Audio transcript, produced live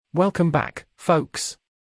Welcome back, folks.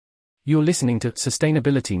 You're listening to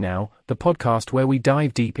Sustainability Now, the podcast where we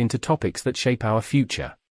dive deep into topics that shape our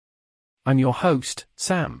future. I'm your host,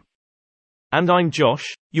 Sam. And I'm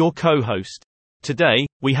Josh, your co-host. Today,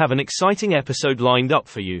 we have an exciting episode lined up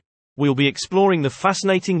for you. We'll be exploring the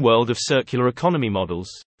fascinating world of circular economy models,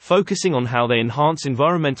 focusing on how they enhance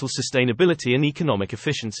environmental sustainability and economic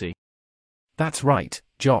efficiency. That's right,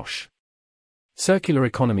 Josh. Circular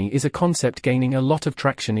economy is a concept gaining a lot of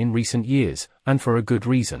traction in recent years, and for a good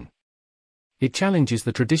reason. It challenges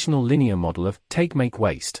the traditional linear model of take, make,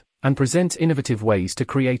 waste, and presents innovative ways to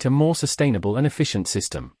create a more sustainable and efficient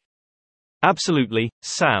system. Absolutely,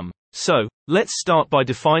 Sam. So, let's start by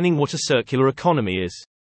defining what a circular economy is.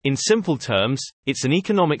 In simple terms, it's an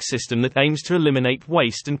economic system that aims to eliminate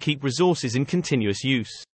waste and keep resources in continuous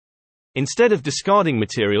use. Instead of discarding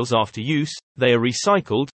materials after use, they are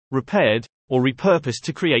recycled, repaired, or repurposed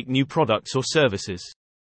to create new products or services.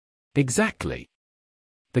 Exactly.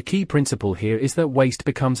 The key principle here is that waste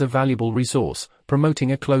becomes a valuable resource,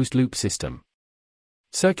 promoting a closed-loop system.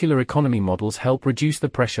 Circular economy models help reduce the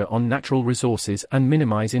pressure on natural resources and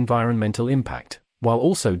minimize environmental impact, while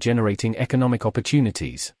also generating economic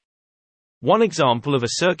opportunities. One example of a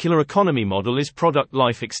circular economy model is product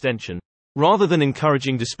life extension. Rather than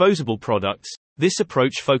encouraging disposable products, this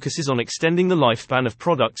approach focuses on extending the lifespan of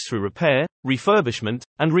products through repair, refurbishment,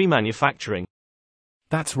 and remanufacturing.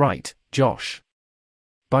 That's right, Josh.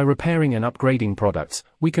 By repairing and upgrading products,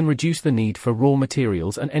 we can reduce the need for raw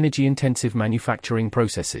materials and energy-intensive manufacturing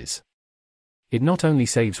processes. It not only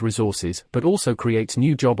saves resources but also creates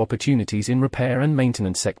new job opportunities in repair and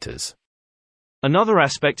maintenance sectors. Another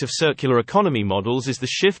aspect of circular economy models is the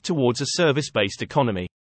shift towards a service-based economy.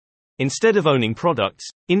 Instead of owning products,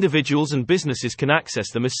 individuals and businesses can access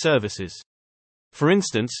them as services. For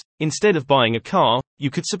instance, instead of buying a car, you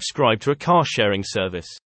could subscribe to a car-sharing service.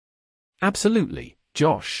 Absolutely,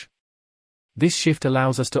 Josh. This shift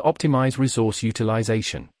allows us to optimize resource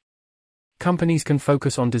utilization. Companies can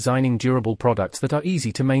focus on designing durable products that are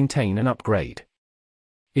easy to maintain and upgrade.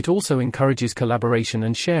 It also encourages collaboration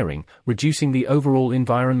and sharing, reducing the overall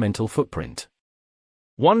environmental footprint.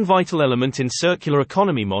 One vital element in circular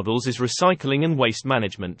economy models is recycling and waste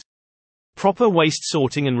management. Proper waste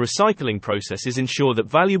sorting and recycling processes ensure that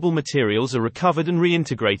valuable materials are recovered and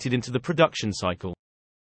reintegrated into the production cycle.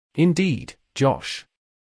 Indeed, Josh.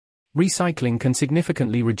 Recycling can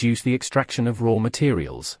significantly reduce the extraction of raw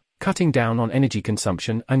materials, cutting down on energy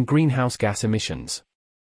consumption and greenhouse gas emissions.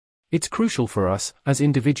 It's crucial for us, as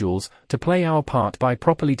individuals, to play our part by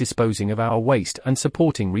properly disposing of our waste and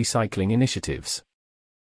supporting recycling initiatives.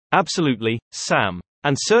 Absolutely, Sam.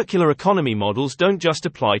 And circular economy models don't just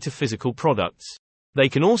apply to physical products. They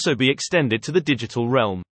can also be extended to the digital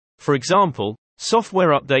realm. For example, software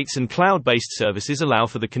updates and cloud-based services allow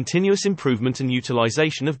for the continuous improvement and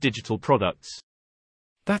utilization of digital products.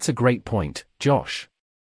 That's a great point, Josh.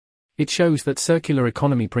 It shows that circular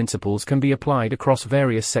economy principles can be applied across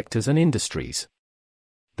various sectors and industries.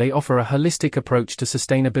 They offer a holistic approach to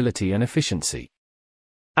sustainability and efficiency.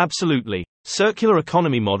 Absolutely. Circular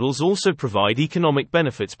economy models also provide economic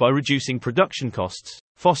benefits by reducing production costs,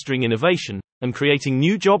 fostering innovation, and creating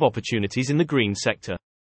new job opportunities in the green sector.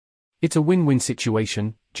 It's a win-win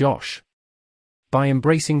situation, Josh. By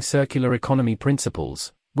embracing circular economy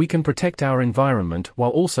principles, we can protect our environment while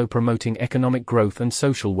also promoting economic growth and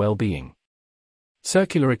social well-being.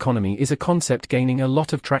 Circular economy is a concept gaining a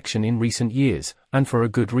lot of traction in recent years, and for a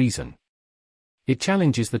good reason. It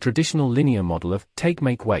challenges the traditional linear model of take,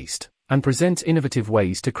 make, waste, and presents innovative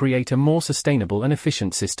ways to create a more sustainable and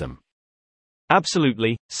efficient system.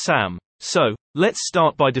 Absolutely, Sam. So, let's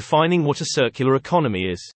start by defining what a circular economy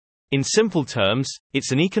is. In simple terms,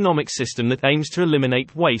 it's an economic system that aims to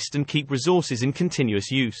eliminate waste and keep resources in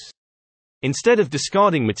continuous use. Instead of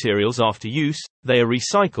discarding materials after use, they are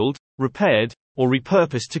recycled, repaired, or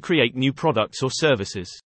repurposed to create new products or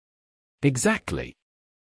services. Exactly.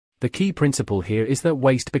 The key principle here is that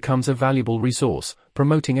waste becomes a valuable resource,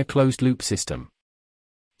 promoting a closed-loop system.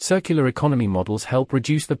 Circular economy models help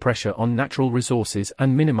reduce the pressure on natural resources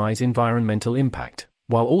and minimize environmental impact,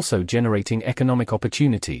 while also generating economic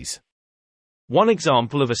opportunities. One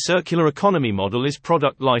example of a circular economy model is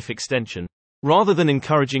product life extension. Rather than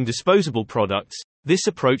encouraging disposable products, this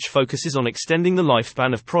approach focuses on extending the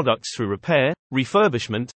lifespan of products through repair,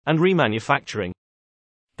 refurbishment, and remanufacturing.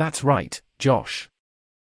 That's right, Josh.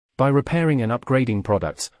 By repairing and upgrading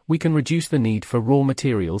products, we can reduce the need for raw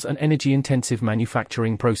materials and energy-intensive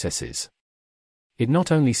manufacturing processes. It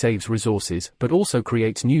not only saves resources but also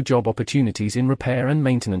creates new job opportunities in repair and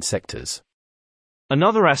maintenance sectors.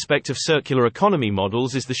 Another aspect of circular economy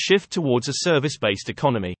models is the shift towards a service-based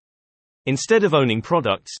economy. Instead of owning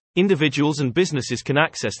products, individuals and businesses can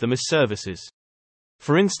access them as services.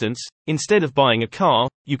 For instance, instead of buying a car,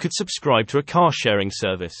 you could subscribe to a car-sharing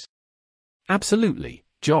service. Absolutely,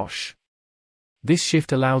 Josh. This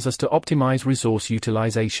shift allows us to optimize resource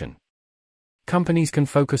utilization. Companies can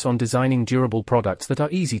focus on designing durable products that are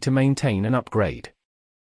easy to maintain and upgrade.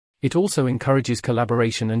 It also encourages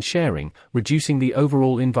collaboration and sharing, reducing the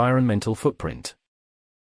overall environmental footprint.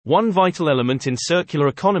 One vital element in circular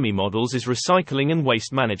economy models is recycling and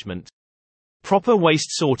waste management. Proper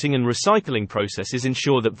waste sorting and recycling processes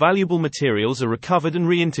ensure that valuable materials are recovered and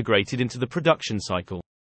reintegrated into the production cycle.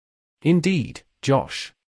 Indeed,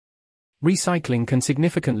 Josh. Recycling can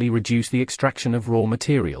significantly reduce the extraction of raw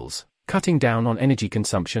materials, cutting down on energy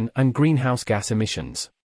consumption and greenhouse gas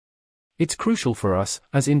emissions. It's crucial for us,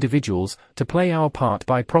 as individuals, to play our part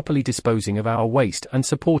by properly disposing of our waste and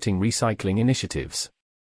supporting recycling initiatives.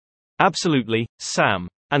 Absolutely, Sam.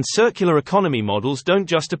 And circular economy models don't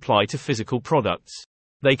just apply to physical products.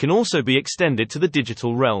 They can also be extended to the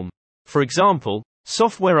digital realm. For example,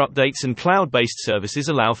 software updates and cloud-based services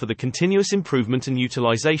allow for the continuous improvement and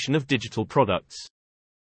utilization of digital products.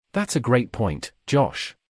 That's a great point,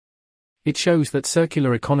 Josh. It shows that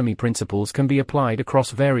circular economy principles can be applied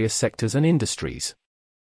across various sectors and industries.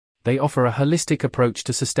 They offer a holistic approach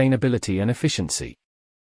to sustainability and efficiency.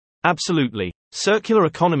 Absolutely. Circular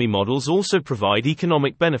economy models also provide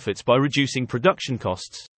economic benefits by reducing production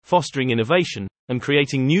costs, fostering innovation, and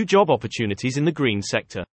creating new job opportunities in the green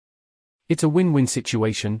sector. It's a win-win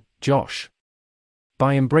situation, Josh.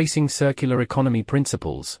 By embracing circular economy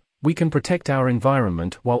principles, we can protect our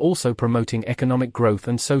environment while also promoting economic growth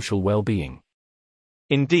and social well-being.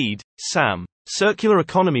 Indeed, Sam. Circular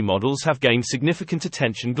economy models have gained significant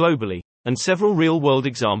attention globally, and several real-world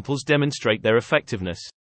examples demonstrate their effectiveness.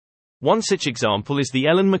 One such example is the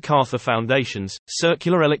Ellen MacArthur Foundation's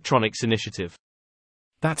Circular Electronics Initiative.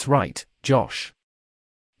 That's right, Josh.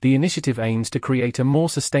 The initiative aims to create a more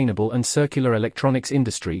sustainable and circular electronics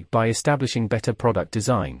industry by establishing better product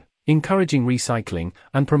design, encouraging recycling,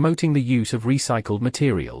 and promoting the use of recycled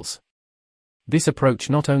materials. This approach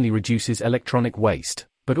not only reduces electronic waste,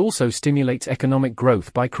 but also stimulates economic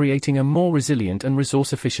growth by creating a more resilient and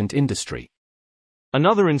resource-efficient industry.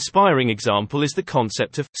 Another inspiring example is the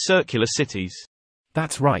concept of circular cities.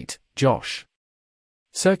 That's right, Josh.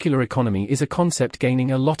 Circular economy is a concept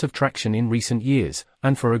gaining a lot of traction in recent years,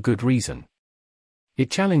 and for a good reason.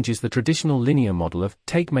 It challenges the traditional linear model of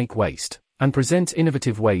take-make-waste, and presents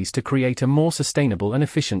innovative ways to create a more sustainable and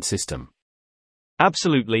efficient system.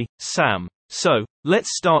 Absolutely, Sam. So,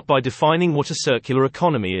 let's start by defining what a circular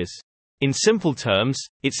economy is. In simple terms,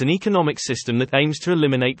 it's an economic system that aims to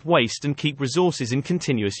eliminate waste and keep resources in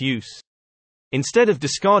continuous use. Instead of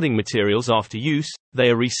discarding materials after use, they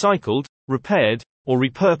are recycled, repaired, or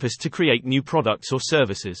repurposed to create new products or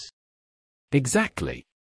services. Exactly.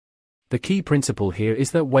 The key principle here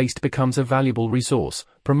is that waste becomes a valuable resource,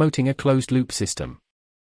 promoting a closed-loop system.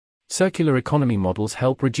 Circular economy models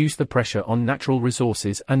help reduce the pressure on natural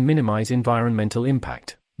resources and minimize environmental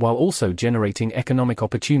impact, while also generating economic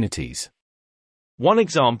opportunities. One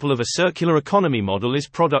example of a circular economy model is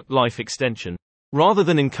product life extension. Rather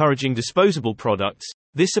than encouraging disposable products,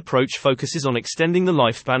 this approach focuses on extending the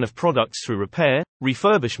lifespan of products through repair,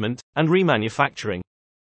 refurbishment, and remanufacturing.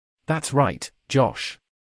 That's right, Josh.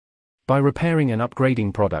 By repairing and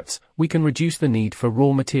upgrading products, we can reduce the need for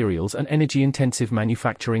raw materials and energy-intensive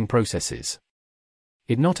manufacturing processes.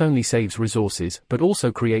 It not only saves resources but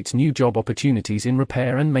also creates new job opportunities in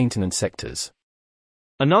repair and maintenance sectors.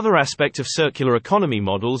 Another aspect of circular economy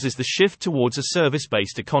models is the shift towards a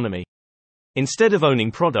service-based economy. Instead of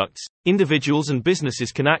owning products, individuals and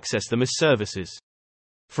businesses can access them as services.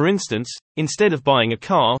 For instance, instead of buying a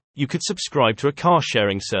car, you could subscribe to a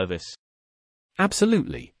car-sharing service.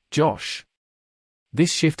 Absolutely, Josh.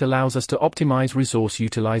 This shift allows us to optimize resource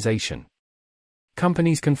utilization.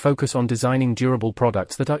 Companies can focus on designing durable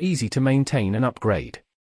products that are easy to maintain and upgrade.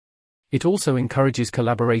 It also encourages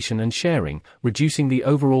collaboration and sharing, reducing the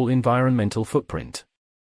overall environmental footprint.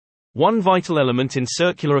 One vital element in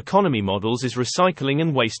circular economy models is recycling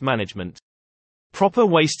and waste management. Proper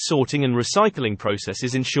waste sorting and recycling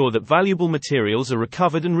processes ensure that valuable materials are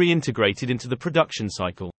recovered and reintegrated into the production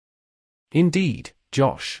cycle. Indeed,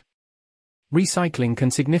 Josh. Recycling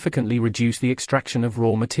can significantly reduce the extraction of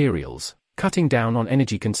raw materials, cutting down on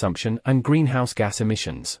energy consumption and greenhouse gas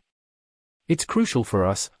emissions. It's crucial for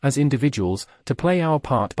us, as individuals, to play our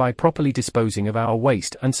part by properly disposing of our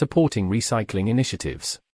waste and supporting recycling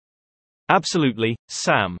initiatives. Absolutely,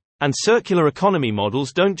 Sam. And circular economy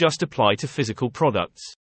models don't just apply to physical products.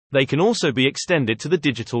 They can also be extended to the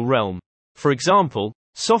digital realm. For example,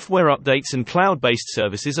 software updates and cloud-based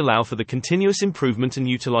services allow for the continuous improvement and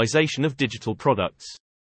utilization of digital products.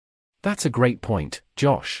 That's a great point,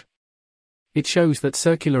 Josh. It shows that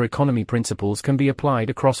circular economy principles can be applied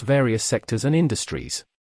across various sectors and industries.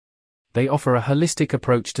 They offer a holistic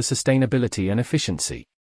approach to sustainability and efficiency.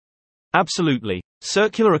 Absolutely.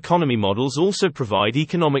 Circular economy models also provide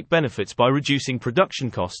economic benefits by reducing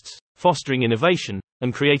production costs, fostering innovation,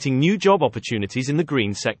 and creating new job opportunities in the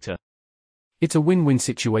green sector. It's a win-win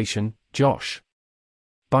situation, Josh.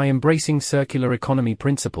 By embracing circular economy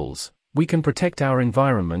principles, we can protect our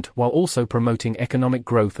environment while also promoting economic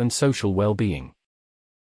growth and social well-being.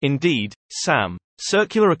 Indeed, Sam,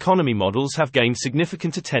 circular economy models have gained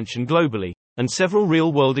significant attention globally, and several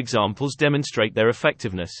real-world examples demonstrate their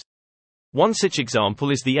effectiveness. One such example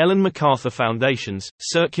is the Ellen MacArthur Foundation's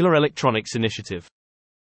Circular Electronics Initiative.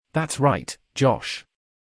 That's right, Josh.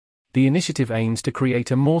 The initiative aims to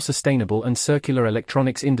create a more sustainable and circular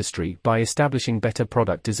electronics industry by establishing better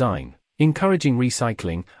product design, encouraging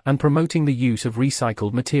recycling, and promoting the use of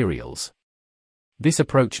recycled materials. This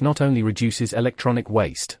approach not only reduces electronic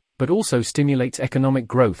waste, but also stimulates economic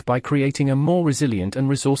growth by creating a more resilient and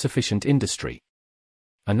resource-efficient industry.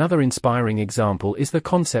 Another inspiring example is the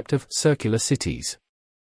concept of circular cities.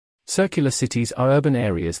 Circular cities are urban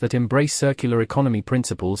areas that embrace circular economy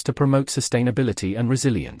principles to promote sustainability and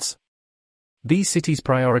resilience. These cities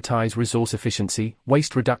prioritize resource efficiency,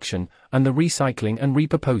 waste reduction, and the recycling and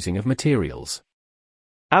repurposing of materials.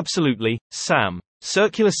 Absolutely, Sam.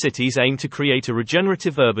 Circular cities aim to create a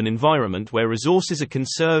regenerative urban environment where resources are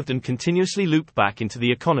conserved and continuously looped back into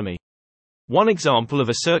the economy. One example of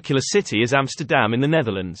a circular city is Amsterdam in the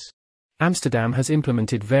Netherlands. Amsterdam has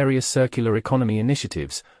implemented various circular economy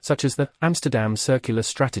initiatives, such as the Amsterdam Circular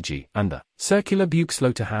Strategy and the Circular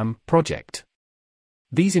Buiksloterham project.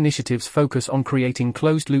 These initiatives focus on creating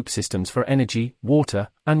closed-loop systems for energy, water,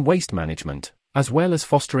 and waste management, as well as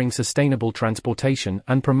fostering sustainable transportation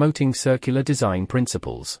and promoting circular design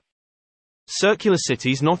principles. Circular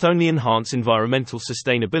cities not only enhance environmental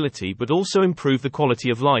sustainability but also improve the quality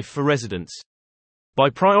of life for residents. By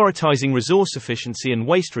prioritizing resource efficiency and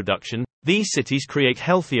waste reduction, these cities create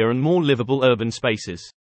healthier and more livable urban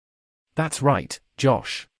spaces. That's right,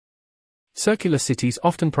 Josh. Circular cities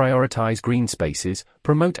often prioritize green spaces,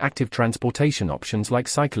 promote active transportation options like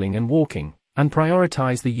cycling and walking, and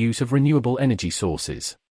prioritize the use of renewable energy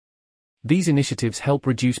sources. These initiatives help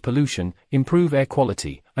reduce pollution, improve air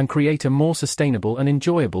quality, and create a more sustainable and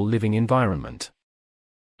enjoyable living environment.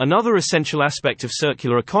 Another essential aspect of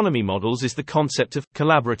circular economy models is the concept of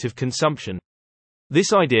collaborative consumption.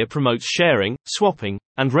 This idea promotes sharing, swapping,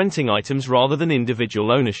 and renting items rather than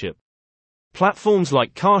individual ownership. Platforms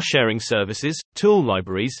like car-sharing services, tool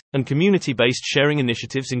libraries, and community-based sharing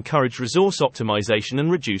initiatives encourage resource optimization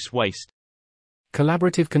and reduce waste.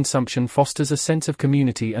 Collaborative consumption fosters a sense of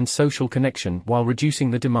community and social connection while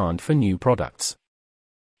reducing the demand for new products.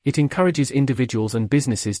 It encourages individuals and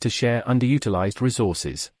businesses to share underutilized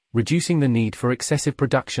resources, reducing the need for excessive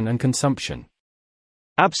production and consumption.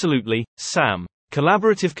 Absolutely, Sam.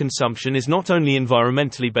 Collaborative consumption is not only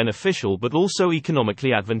environmentally beneficial but also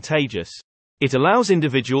economically advantageous. It allows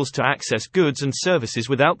individuals to access goods and services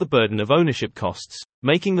without the burden of ownership costs,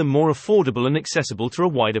 making them more affordable and accessible to a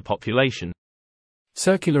wider population.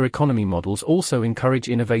 Circular economy models also encourage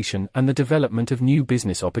innovation and the development of new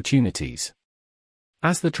business opportunities.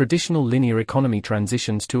 As the traditional linear economy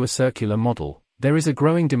transitions to a circular model, there is a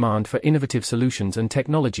growing demand for innovative solutions and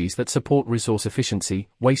technologies that support resource efficiency,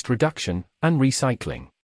 waste reduction, and recycling.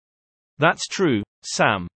 That's true,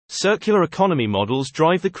 Sam. Circular economy models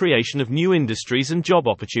drive the creation of new industries and job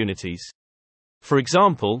opportunities. For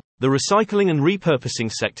example, the recycling and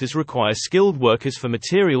repurposing sectors require skilled workers for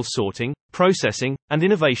material sorting, processing, and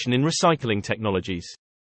innovation in recycling technologies.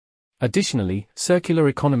 Additionally, circular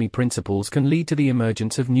economy principles can lead to the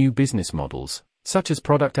emergence of new business models, such as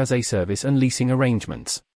product as a service and leasing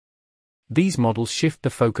arrangements. These models shift the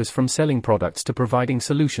focus from selling products to providing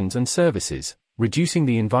solutions and services, reducing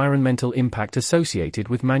the environmental impact associated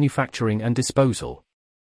with manufacturing and disposal.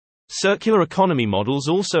 Circular economy models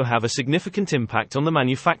also have a significant impact on the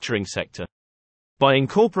manufacturing sector. By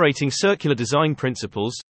incorporating circular design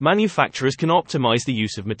principles, manufacturers can optimize the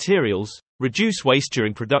use of materials, reduce waste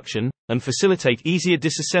during production, and facilitate easier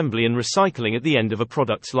disassembly and recycling at the end of a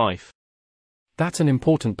product's life. That's an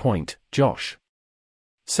important point, Josh.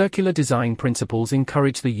 Circular design principles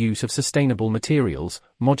encourage the use of sustainable materials,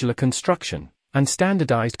 modular construction, and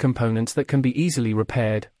standardized components that can be easily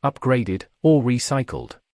repaired, upgraded, or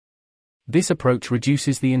recycled. This approach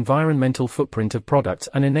reduces the environmental footprint of products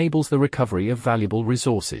and enables the recovery of valuable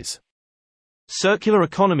resources. Circular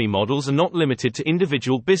economy models are not limited to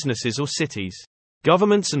individual businesses or cities.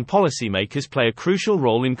 Governments and policymakers play a crucial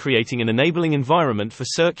role in creating an enabling environment for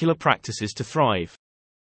circular practices to thrive.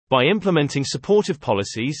 By implementing supportive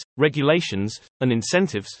policies, regulations, and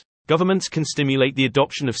incentives, governments can stimulate the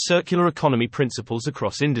adoption of circular economy principles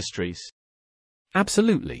across industries.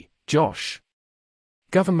 Absolutely, Josh.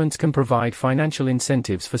 Governments can provide financial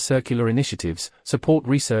incentives for circular initiatives, support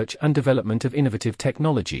research and development of innovative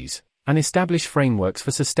technologies, and establish frameworks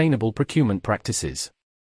for sustainable procurement practices.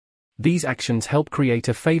 These actions help create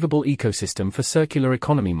a favorable ecosystem for circular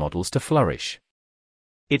economy models to flourish.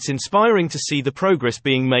 It's inspiring to see the progress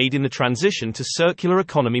being made in the transition to circular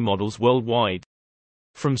economy models worldwide.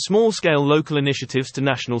 From small-scale local initiatives to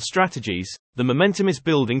national strategies, the momentum is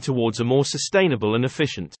building towards a more sustainable and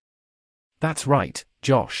efficient. That's right,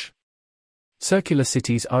 Josh. Circular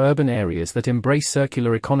cities are urban areas that embrace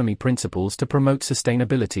circular economy principles to promote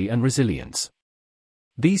sustainability and resilience.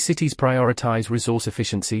 These cities prioritize resource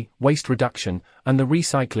efficiency, waste reduction, and the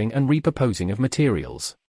recycling and repurposing of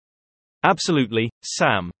materials. Absolutely,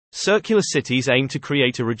 Sam. Circular cities aim to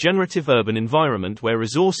create a regenerative urban environment where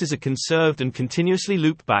resources are conserved and continuously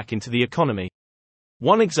looped back into the economy.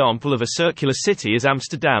 One example of a circular city is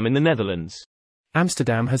Amsterdam in the Netherlands.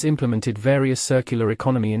 Amsterdam has implemented various circular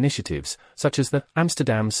economy initiatives, such as the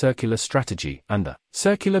Amsterdam Circular Strategy and the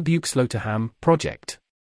Circular Buiksloterham project.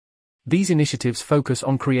 These initiatives focus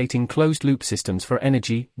on creating closed-loop systems for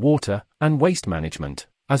energy, water, and waste management,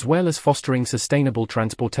 as well as fostering sustainable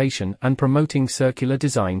transportation and promoting circular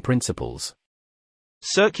design principles.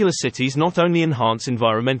 Circular cities not only enhance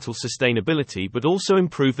environmental sustainability but also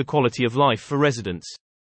improve the quality of life for residents.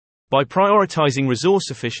 By prioritizing resource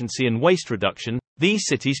efficiency and waste reduction, these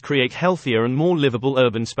cities create healthier and more livable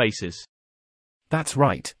urban spaces. That's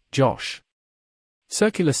right, Josh.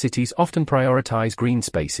 Circular cities often prioritize green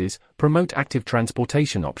spaces, promote active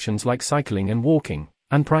transportation options like cycling and walking,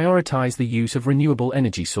 and prioritize the use of renewable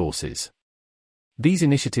energy sources. These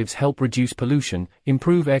initiatives help reduce pollution,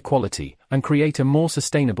 improve air quality, and create a more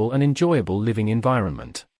sustainable and enjoyable living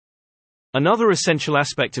environment. Another essential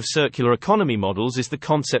aspect of circular economy models is the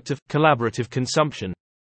concept of collaborative consumption.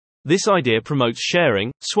 This idea promotes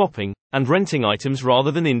sharing, swapping, and renting items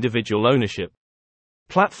rather than individual ownership.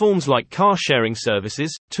 Platforms like car-sharing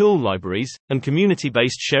services, tool libraries, and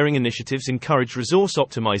community-based sharing initiatives encourage resource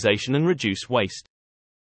optimization and reduce waste.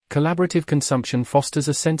 Collaborative consumption fosters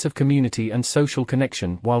a sense of community and social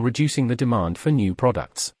connection while reducing the demand for new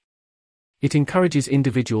products. It encourages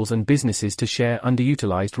individuals and businesses to share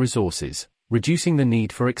underutilized resources, reducing the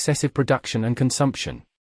need for excessive production and consumption.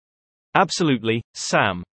 Absolutely,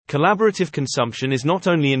 Sam. Collaborative consumption is not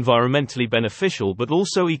only environmentally beneficial but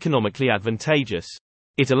also economically advantageous.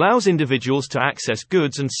 It allows individuals to access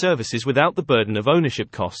goods and services without the burden of ownership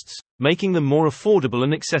costs, making them more affordable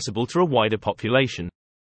and accessible to a wider population.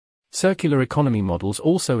 Circular economy models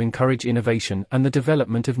also encourage innovation and the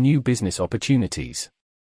development of new business opportunities.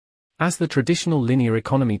 As the traditional linear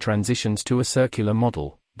economy transitions to a circular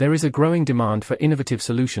model, there is a growing demand for innovative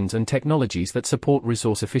solutions and technologies that support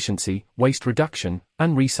resource efficiency, waste reduction,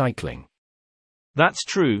 and recycling. That's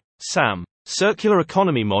true, Sam. Circular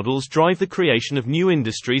economy models drive the creation of new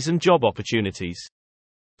industries and job opportunities.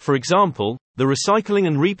 For example, the recycling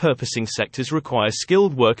and repurposing sectors require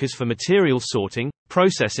skilled workers for material sorting,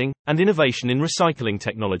 processing, and innovation in recycling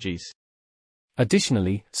technologies.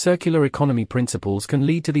 Additionally, circular economy principles can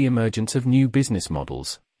lead to the emergence of new business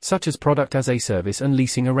models, such as product as a service and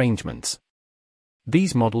leasing arrangements.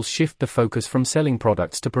 These models shift the focus from selling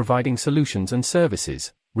products to providing solutions and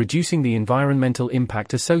services, reducing the environmental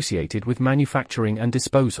impact associated with manufacturing and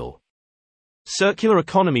disposal. Circular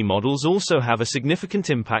economy models also have a significant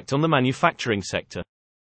impact on the manufacturing sector.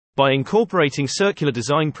 By incorporating circular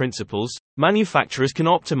design principles, manufacturers can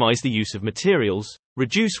optimize the use of materials,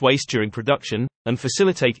 reduce waste during production, and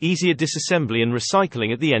facilitate easier disassembly and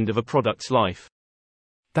recycling at the end of a product's life.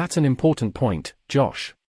 That's an important point,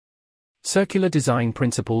 Josh. Circular design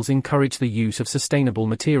principles encourage the use of sustainable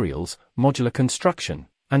materials, modular construction,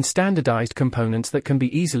 and standardized components that can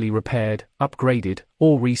be easily repaired, upgraded,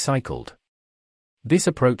 or recycled. This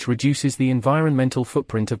approach reduces the environmental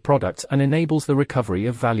footprint of products and enables the recovery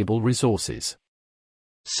of valuable resources.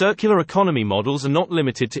 Circular economy models are not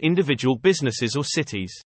limited to individual businesses or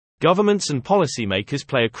cities. Governments and policymakers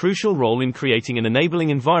play a crucial role in creating an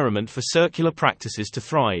enabling environment for circular practices to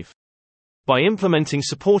thrive. By implementing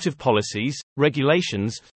supportive policies,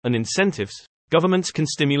 regulations, and incentives, governments can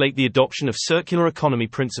stimulate the adoption of circular economy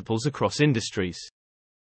principles across industries.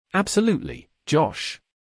 Absolutely, Josh.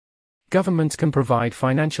 Governments can provide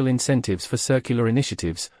financial incentives for circular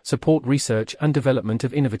initiatives, support research and development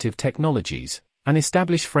of innovative technologies, and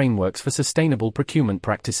establish frameworks for sustainable procurement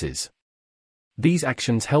practices. These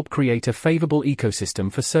actions help create a favorable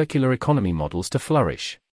ecosystem for circular economy models to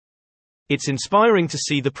flourish. It's inspiring to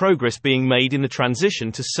see the progress being made in the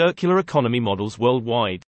transition to circular economy models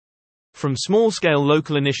worldwide. From small-scale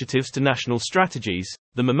local initiatives to national strategies,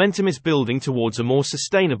 the momentum is building towards a more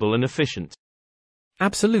sustainable and efficient.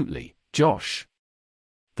 Absolutely, Josh.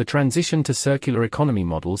 The transition to circular economy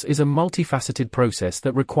models is a multifaceted process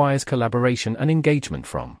that requires collaboration and engagement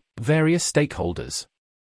from various stakeholders.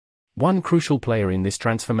 One crucial player in this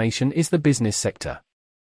transformation is the business sector.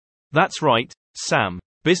 That's right, Sam.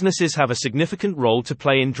 Businesses have a significant role to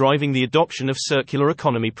play in driving the adoption of circular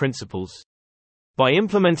economy principles. By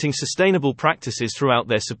implementing sustainable practices throughout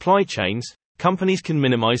their supply chains, companies can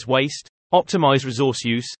minimize waste, optimize resource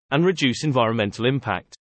use, and reduce environmental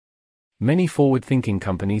impact. Many forward-thinking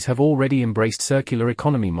companies have already embraced circular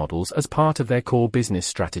economy models as part of their core business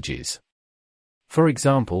strategies. For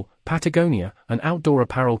example, Patagonia, an outdoor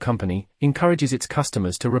apparel company, encourages its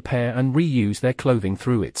customers to repair and reuse their clothing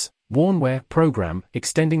through its WarnWear program,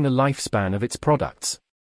 extending the lifespan of its products.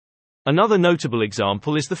 Another notable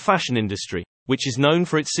example is the fashion industry, which is known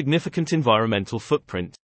for its significant environmental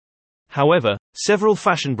footprint. However, several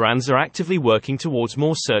fashion brands are actively working towards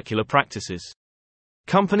more circular practices.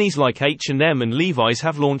 Companies like H&M and Levi's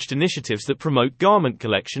have launched initiatives that promote garment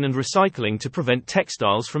collection and recycling to prevent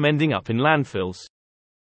textiles from ending up in landfills.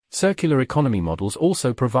 Circular economy models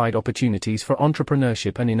also provide opportunities for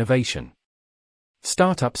entrepreneurship and innovation.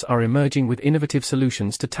 Startups are emerging with innovative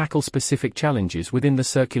solutions to tackle specific challenges within the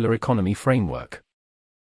circular economy framework.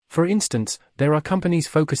 For instance, there are companies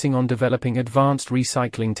focusing on developing advanced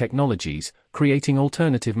recycling technologies, creating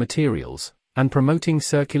alternative materials, and promoting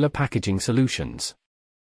circular packaging solutions.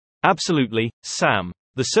 Absolutely, Sam.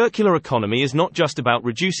 The circular economy is not just about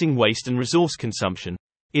reducing waste and resource consumption.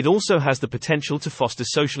 It also has the potential to foster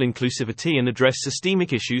social inclusivity and address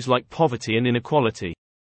systemic issues like poverty and inequality.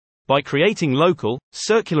 By creating local,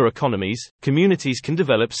 circular economies, communities can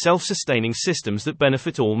develop self-sustaining systems that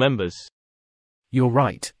benefit all members. You're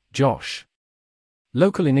right, Josh.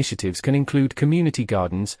 Local initiatives can include community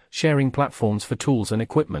gardens, sharing platforms for tools and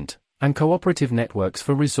equipment, and cooperative networks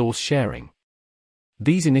for resource sharing.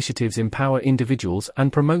 These initiatives empower individuals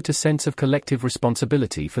and promote a sense of collective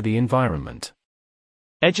responsibility for the environment.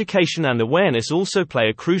 Education and awareness also play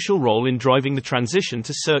a crucial role in driving the transition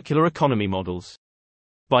to circular economy models.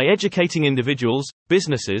 By educating individuals,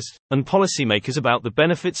 businesses, and policymakers about the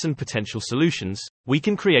benefits and potential solutions, we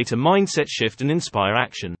can create a mindset shift and inspire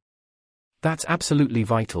action. That's absolutely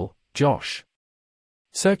vital, Josh.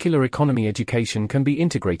 Circular economy education can be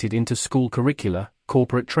integrated into school curricula,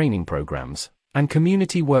 corporate training programs, and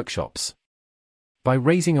community workshops. By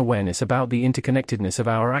raising awareness about the interconnectedness of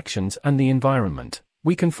our actions and the environment,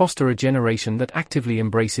 we can foster a generation that actively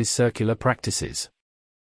embraces circular practices.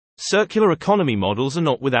 Circular economy models are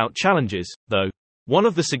not without challenges, though. One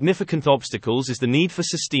of the significant obstacles is the need for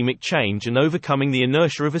systemic change and overcoming the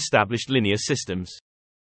inertia of established linear systems.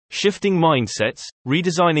 Shifting mindsets,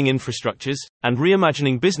 redesigning infrastructures, and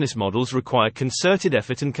reimagining business models require concerted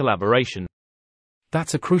effort and collaboration.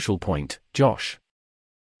 That's a crucial point, Josh.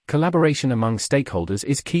 Collaboration among stakeholders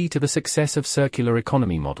is key to the success of circular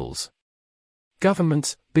economy models.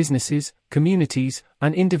 Governments, businesses, communities,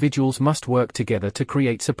 and individuals must work together to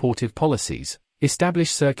create supportive policies,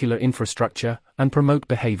 establish circular infrastructure, and promote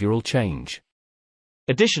behavioral change.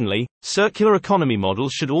 Additionally, circular economy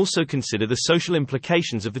models should also consider the social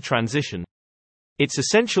implications of the transition. It's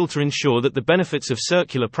essential to ensure that the benefits of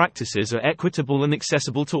circular practices are equitable and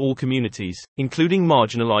accessible to all communities, including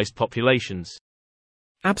marginalized populations.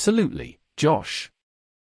 Absolutely, Josh.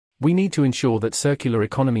 We need to ensure that circular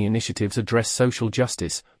economy initiatives address social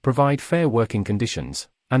justice, provide fair working conditions,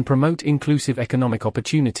 and promote inclusive economic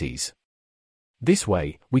opportunities. This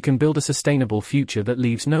way, we can build a sustainable future that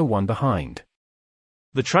leaves no one behind.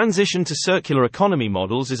 The transition to circular economy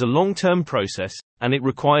models is a long-term process, and it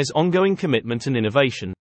requires ongoing commitment and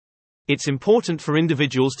innovation. It's important for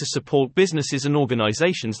individuals to support businesses and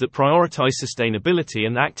organizations that prioritize sustainability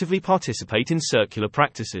and actively participate in circular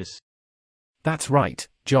practices. That's right,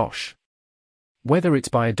 Josh. Whether it's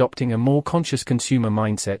by adopting a more conscious consumer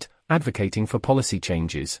mindset, advocating for policy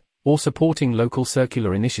changes, or supporting local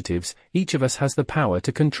circular initiatives, each of us has the power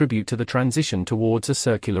to contribute to the transition towards a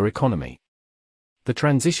circular economy. The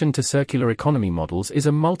transition to circular economy models is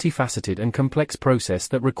a multifaceted and complex process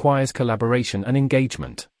that requires collaboration and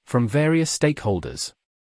engagement from various stakeholders.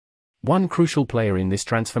 One crucial player in this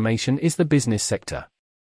transformation is the business sector.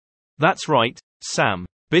 That's right, Sam.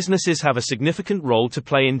 businesses have a significant role to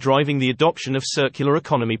play in driving the adoption of circular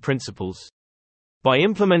economy principles. By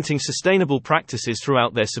implementing sustainable practices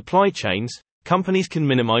throughout their supply chains, companies can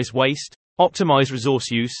minimize waste, optimize resource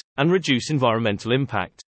use, and reduce environmental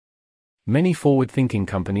impact. Many forward-thinking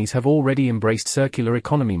companies have already embraced circular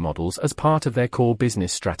economy models as part of their core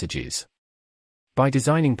business strategies. By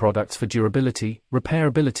designing products for durability,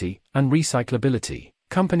 repairability, and recyclability,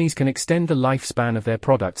 companies can extend the lifespan of their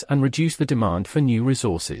products and reduce the demand for new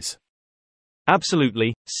resources.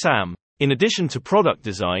 Absolutely, Sam. In addition to product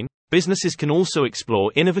design, businesses can also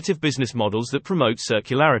explore innovative business models that promote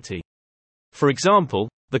circularity. For example,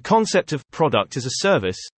 the concept of product as a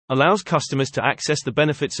service allows customers to access the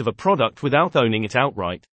benefits of a product without owning it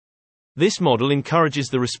outright. This model encourages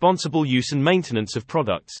the responsible use and maintenance of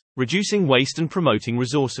products, reducing waste and promoting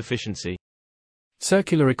resource efficiency.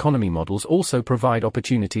 Circular economy models also provide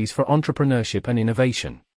opportunities for entrepreneurship and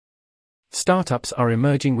innovation. Startups are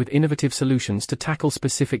emerging with innovative solutions to tackle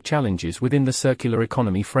specific challenges within the circular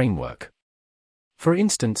economy framework. For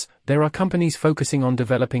instance, there are companies focusing on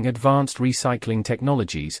developing advanced recycling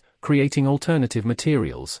technologies, creating alternative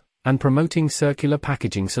materials, and promoting circular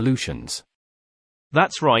packaging solutions.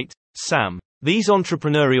 That's right, Sam. These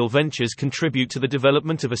entrepreneurial ventures contribute to the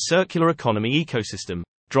development of a circular economy ecosystem,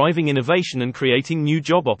 driving innovation and creating new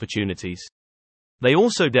job opportunities. They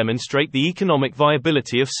also demonstrate the economic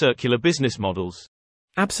viability of circular business models.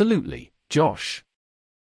 Absolutely, Josh.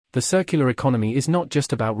 The circular economy is not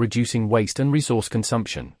just about reducing waste and resource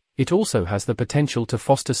consumption. It also has the potential to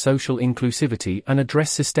foster social inclusivity and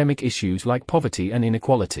address systemic issues like poverty and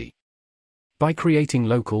inequality. By creating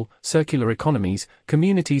local, circular economies,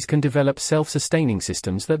 communities can develop self-sustaining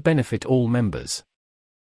systems that benefit all members.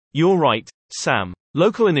 You're right, Sam.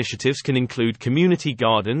 Local initiatives can include community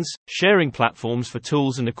gardens, sharing platforms for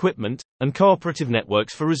tools and equipment, and cooperative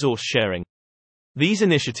networks for resource sharing. These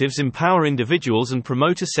initiatives empower individuals and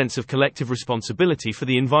promote a sense of collective responsibility for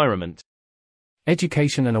the environment.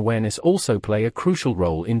 Education and awareness also play a crucial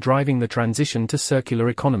role in driving the transition to circular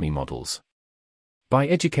economy models. By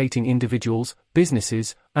educating individuals,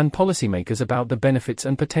 businesses, and policymakers about the benefits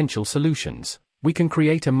and potential solutions, we can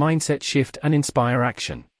create a mindset shift and inspire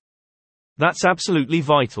action. That's absolutely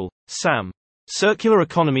vital, Sam. Circular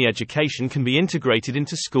economy education can be integrated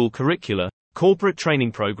into school curricula, corporate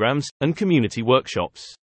training programs, and community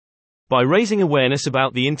workshops. By raising awareness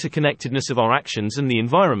about the interconnectedness of our actions and the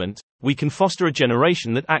environment, we can foster a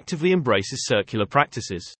generation that actively embraces circular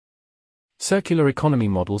practices. Circular economy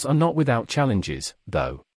models are not without challenges,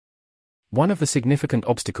 though. One of the significant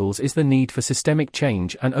obstacles is the need for systemic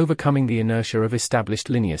change and overcoming the inertia of established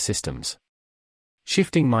linear systems.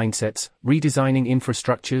 Shifting mindsets, redesigning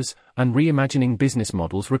infrastructures, and reimagining business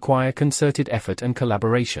models require concerted effort and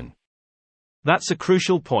collaboration. That's a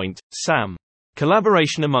crucial point, Sam.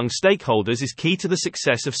 Collaboration among stakeholders is key to the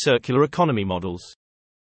success of circular economy models.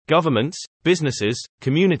 Governments, businesses,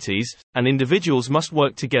 communities, and individuals must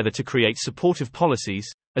work together to create supportive policies,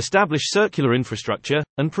 establish circular infrastructure,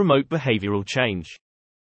 and promote behavioral change.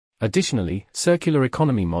 Additionally, circular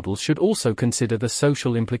economy models should also consider the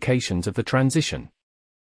social implications of the transition.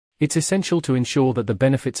 It's essential to ensure that the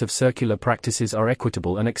benefits of circular practices are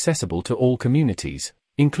equitable and accessible to all communities,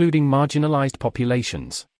 including marginalized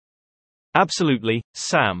populations. Absolutely,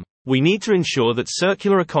 Sam. We need to ensure that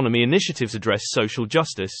circular economy initiatives address social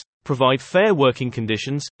justice, provide fair working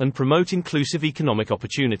conditions, and promote inclusive economic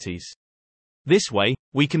opportunities. This way,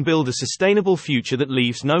 we can build a sustainable future that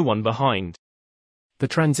leaves no one behind. The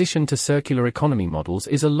transition to circular economy models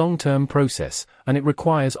is a long-term process, and it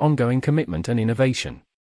requires ongoing commitment and innovation.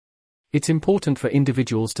 It's important for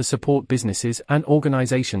individuals to support businesses and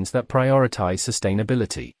organizations that prioritize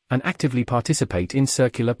sustainability and actively participate in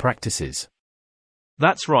circular practices.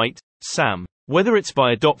 That's right, Sam. Whether it's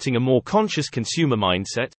by adopting a more conscious consumer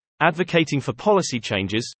mindset, advocating for policy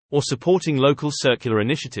changes, or supporting local circular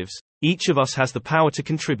initiatives, each of us has the power to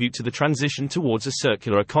contribute to the transition towards a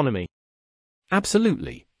circular economy.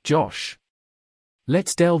 Absolutely, Josh.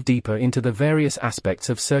 Let's delve deeper into the various aspects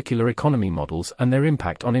of circular economy models and their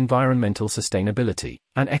impact on environmental sustainability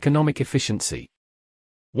and economic efficiency.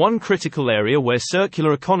 One critical area where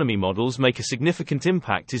circular economy models make a significant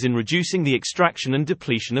impact is in reducing the extraction and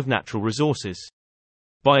depletion of natural resources.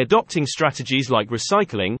 By adopting strategies like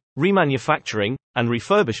recycling, remanufacturing, and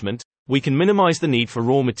refurbishment, we can minimize the need for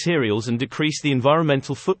raw materials and decrease the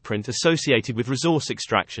environmental footprint associated with resource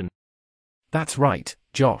extraction. That's right,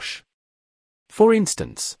 Josh. For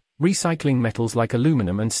instance, recycling metals like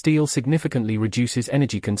aluminum and steel significantly reduces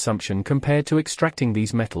energy consumption compared to extracting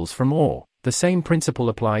these metals from ore. The same principle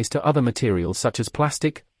applies to other materials such as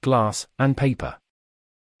plastic, glass, and paper.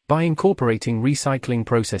 By incorporating recycling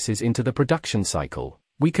processes into the production cycle,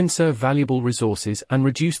 we conserve valuable resources and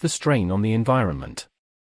reduce the strain on the environment.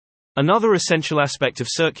 Another essential aspect of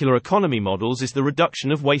circular economy models is the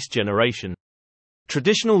reduction of waste generation.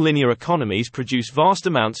 Traditional linear economies produce vast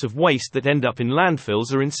amounts of waste that end up in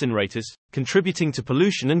landfills or incinerators, contributing to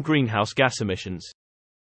pollution and greenhouse gas emissions.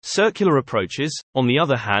 Circular approaches, on the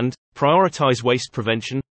other hand, prioritize waste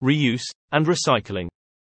prevention, reuse, and recycling.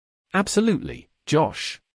 Absolutely,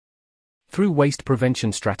 Josh. Through waste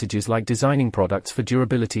prevention strategies like designing products for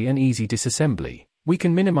durability and easy disassembly, we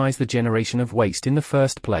can minimize the generation of waste in the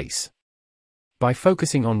first place. By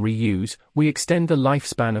focusing on reuse, we extend the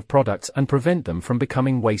lifespan of products and prevent them from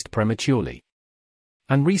becoming waste prematurely.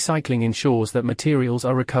 And recycling ensures that materials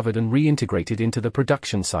are recovered and reintegrated into the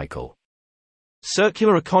production cycle.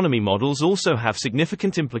 Circular economy models also have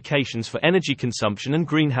significant implications for energy consumption and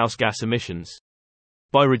greenhouse gas emissions.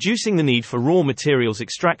 By reducing the need for raw materials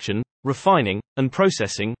extraction, refining, and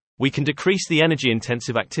processing, we can decrease the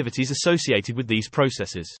energy-intensive activities associated with these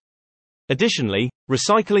processes. Additionally,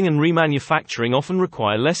 recycling and remanufacturing often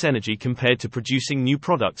require less energy compared to producing new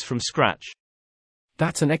products from scratch.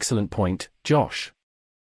 That's an excellent point, Josh.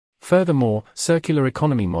 Furthermore, circular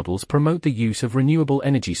economy models promote the use of renewable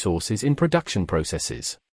energy sources in production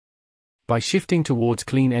processes. By shifting towards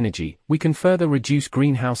clean energy, we can further reduce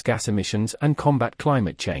greenhouse gas emissions and combat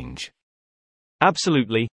climate change.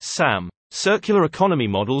 Absolutely, Sam. Circular economy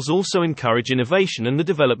models also encourage innovation and the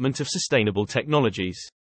development of sustainable technologies.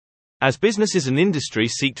 As businesses and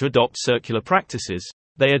industries seek to adopt circular practices,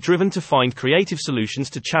 they are driven to find creative solutions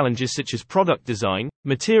to challenges such as product design,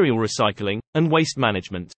 material recycling, and waste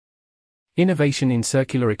management. Innovation in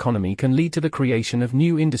circular economy can lead to the creation of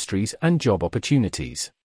new industries and job opportunities.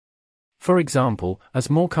 For example, as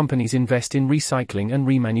more companies invest in recycling and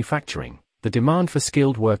remanufacturing, the demand for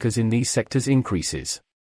skilled workers in these sectors increases.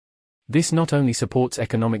 This not only supports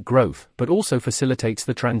economic growth, but also facilitates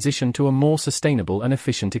the transition to a more sustainable and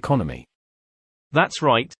efficient economy. That's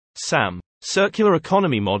right, Sam. Circular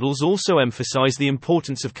economy models also emphasize the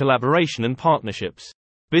importance of collaboration and partnerships.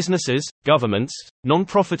 Businesses, governments,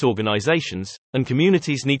 non-profit organizations, and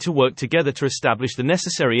communities need to work together to establish the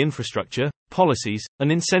necessary infrastructure, policies,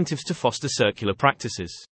 and incentives to foster circular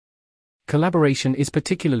practices. Collaboration is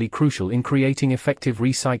particularly crucial in creating effective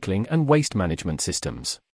recycling and waste management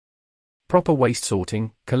systems. Proper waste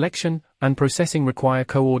sorting, collection, and processing require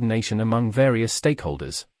coordination among various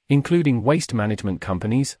stakeholders, including waste management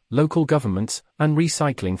companies, local governments, and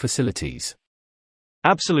recycling facilities.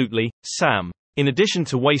 Absolutely, Sam. In addition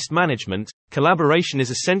to waste management, collaboration is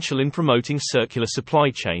essential in promoting circular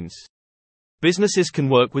supply chains. Businesses can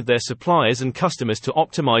work with their suppliers and customers to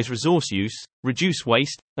optimize resource use, reduce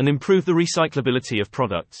waste, and improve the recyclability of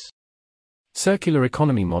products. Circular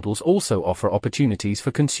economy models also offer opportunities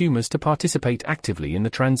for consumers to participate actively in the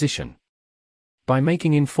transition. By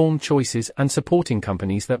making informed choices and supporting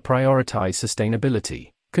companies that prioritize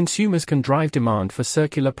sustainability, consumers can drive demand for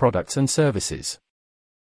circular products and services.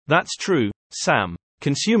 That's true, Sam.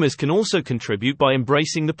 Consumers can also contribute by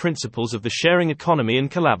embracing the principles of the sharing economy and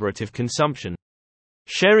collaborative consumption.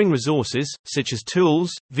 Sharing resources, such as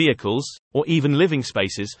tools, vehicles, or even living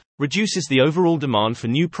spaces, reduces the overall demand for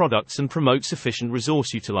new products and promotes efficient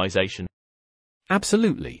resource utilization.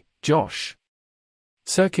 Absolutely, Josh.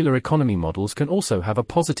 Circular economy models can also have a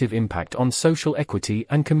positive impact on social equity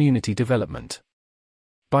and community development.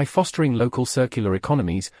 By fostering local circular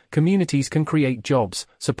economies, communities can create jobs,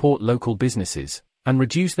 support local businesses, and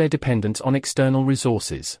reduce their dependence on external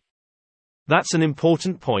resources. That's an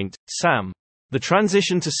important point, Sam. The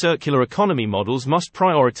transition to circular economy models must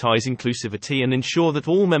prioritize inclusivity and ensure that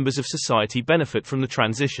all members of society benefit from the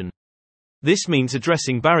transition. This means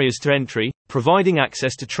addressing barriers to entry, providing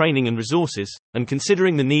access to training and resources, and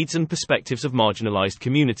considering the needs and perspectives of marginalized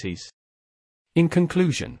communities. In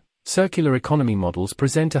conclusion, circular economy models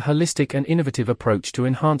present a holistic and innovative approach to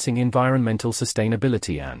enhancing environmental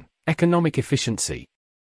sustainability and economic efficiency.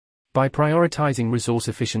 By prioritizing resource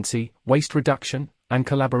efficiency, waste reduction, and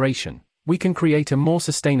collaboration, we can create a more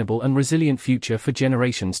sustainable and resilient future for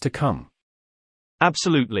generations to come.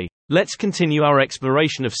 Absolutely. Let's continue our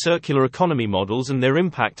exploration of circular economy models and their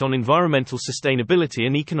impact on environmental sustainability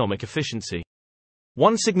and economic efficiency.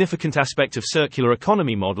 One significant aspect of circular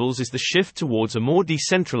economy models is the shift towards a more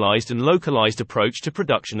decentralized and localized approach to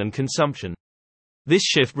production and consumption. This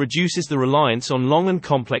shift reduces the reliance on long and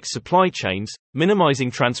complex supply chains,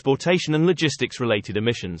 minimizing transportation and logistics-related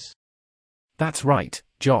emissions. That's right,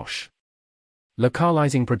 Josh.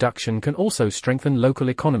 Localizing production can also strengthen local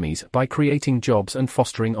economies by creating jobs and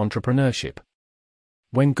fostering entrepreneurship.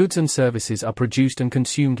 When goods and services are produced and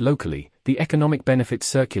consumed locally, the economic benefits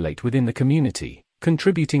circulate within the community,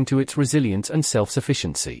 contributing to its resilience and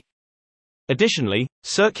self-sufficiency. Additionally,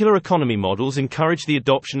 circular economy models encourage the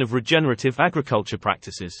adoption of regenerative agriculture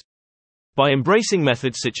practices. By embracing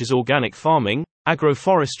methods such as organic farming,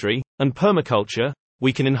 agroforestry, and permaculture,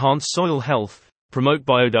 we can enhance soil health, promote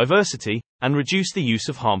biodiversity, and reduce the use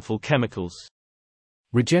of harmful chemicals.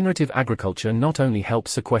 Regenerative agriculture not only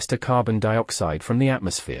helps sequester carbon dioxide from the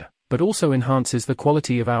atmosphere, but also enhances the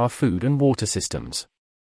quality of our food and water systems.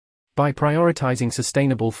 By prioritizing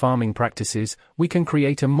sustainable farming practices, we can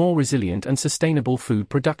create a more resilient and sustainable food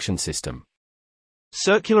production system.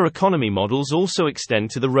 Circular economy models also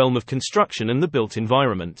extend to the realm of construction and the built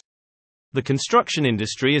environment. The construction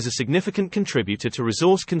industry is a significant contributor to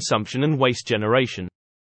resource consumption and waste generation.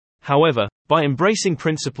 However, by embracing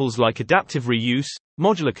principles like adaptive reuse,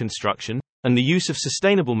 modular construction, and the use of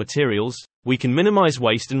sustainable materials, we can minimize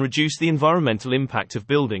waste and reduce the environmental impact of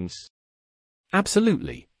buildings.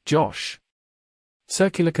 Absolutely, Josh.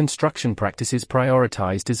 Circular construction practices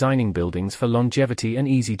prioritize designing buildings for longevity and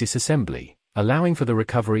easy disassembly, allowing for the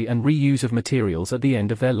recovery and reuse of materials at the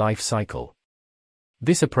end of their life cycle.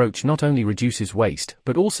 This approach not only reduces waste,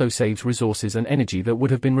 but also saves resources and energy that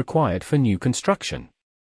would have been required for new construction.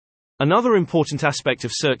 Another important aspect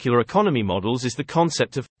of circular economy models is the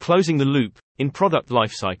concept of closing the loop in product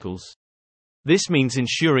life cycles. This means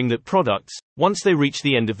ensuring that products, once they reach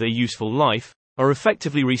the end of their useful life, are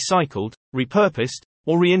effectively recycled, repurposed,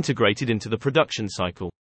 or reintegrated into the production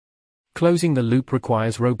cycle. Closing the loop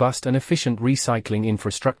requires robust and efficient recycling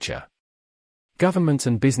infrastructure. Governments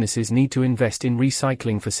and businesses need to invest in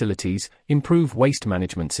recycling facilities, improve waste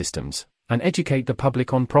management systems, and educate the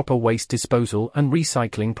public on proper waste disposal and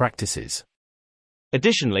recycling practices.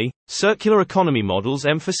 Additionally, circular economy models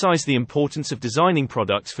emphasize the importance of designing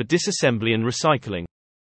products for disassembly and recycling.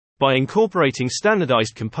 By incorporating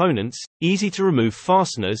standardized components, easy-to-remove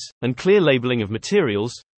fasteners, and clear labeling of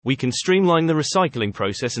materials, we can streamline the recycling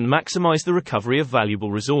process and maximize the recovery of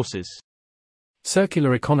valuable resources.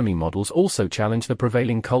 Circular economy models also challenge the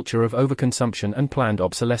prevailing culture of overconsumption and planned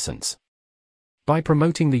obsolescence. By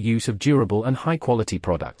promoting the use of durable and high-quality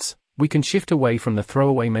products, we can shift away from the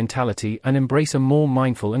throwaway mentality and embrace a more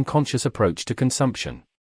mindful and conscious approach to consumption.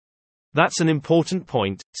 That's an important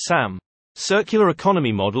point, Sam. Circular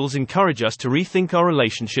economy models encourage us to rethink our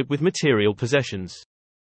relationship with material possessions.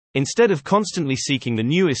 Instead of constantly seeking the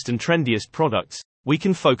newest and trendiest products, we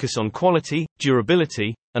can focus on quality,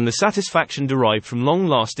 durability, and the satisfaction derived from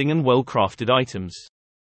long-lasting and well-crafted items.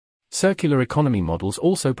 Circular economy models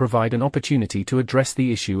also provide an opportunity to address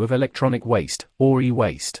the issue of electronic waste, or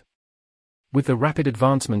e-waste. With the rapid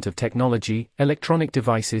advancement of technology, electronic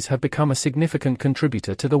devices have become a significant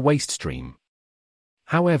contributor to the waste stream.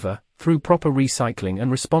 However, through proper recycling and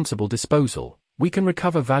responsible disposal, we can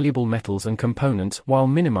recover valuable metals and components while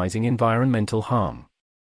minimizing environmental harm.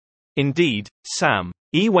 Indeed, Sam.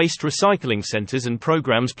 E-waste recycling centers and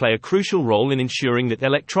programs play a crucial role in ensuring that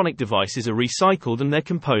electronic devices are recycled and their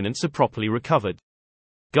components are properly recovered.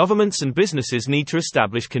 Governments and businesses need to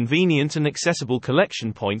establish convenient and accessible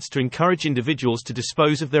collection points to encourage individuals to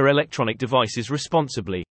dispose of their electronic devices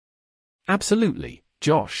responsibly. Absolutely,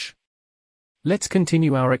 Josh. Let's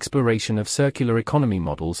continue our exploration of circular economy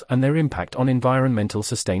models and their impact on environmental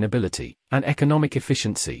sustainability and economic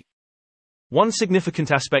efficiency. One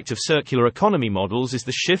significant aspect of circular economy models is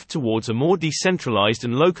the shift towards a more decentralized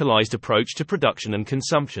and localized approach to production and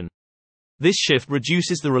consumption. This shift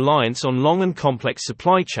reduces the reliance on long and complex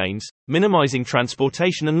supply chains, minimizing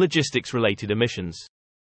transportation and logistics-related emissions.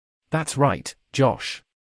 That's right, Josh.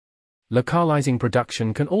 Localizing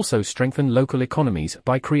production can also strengthen local economies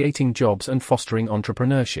by creating jobs and fostering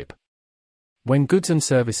entrepreneurship. When goods and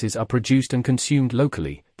services are produced and consumed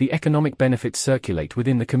locally, the economic benefits circulate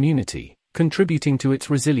within the community, contributing to its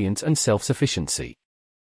resilience and self-sufficiency.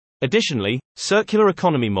 Additionally, circular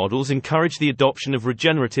economy models encourage the adoption of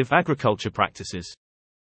regenerative agriculture practices.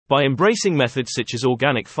 By embracing methods such as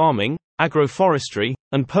organic farming, agroforestry,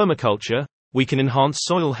 and permaculture, we can enhance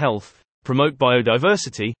soil health, promote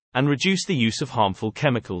biodiversity, and reduce the use of harmful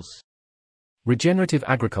chemicals. Regenerative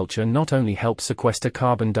agriculture not only helps sequester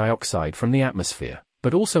carbon dioxide from the atmosphere,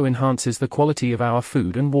 but also enhances the quality of our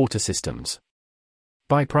food and water systems.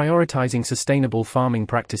 By prioritizing sustainable farming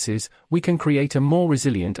practices, we can create a more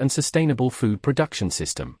resilient and sustainable food production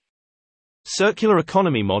system. Circular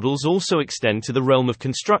economy models also extend to the realm of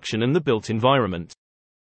construction and the built environment.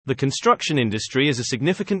 The construction industry is a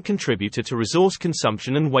significant contributor to resource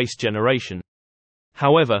consumption and waste generation.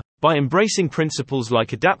 However, by embracing principles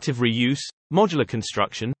like adaptive reuse, modular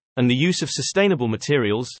construction, and the use of sustainable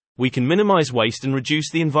materials, we can minimize waste and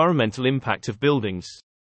reduce the environmental impact of buildings.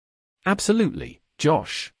 Absolutely,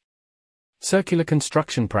 Josh. Circular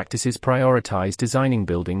construction practices prioritize designing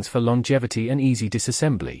buildings for longevity and easy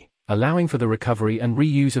disassembly, allowing for the recovery and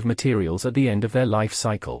reuse of materials at the end of their life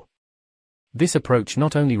cycle. This approach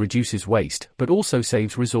not only reduces waste but also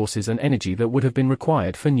saves resources and energy that would have been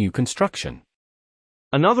required for new construction.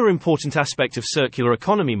 Another important aspect of circular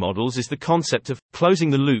economy models is the concept of closing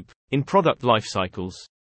the loop in product life cycles.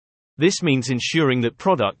 This means ensuring that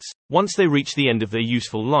products, once they reach the end of their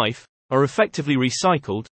useful life, are effectively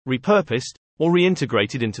recycled, repurposed, or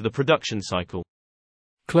reintegrated into the production cycle.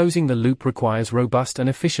 Closing the loop requires robust and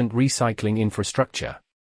efficient recycling infrastructure.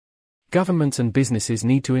 Governments and businesses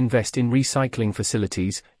need to invest in recycling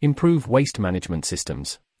facilities, improve waste management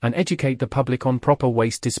systems, and educate the public on proper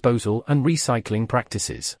waste disposal and recycling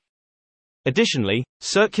practices. Additionally,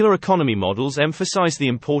 circular economy models emphasize the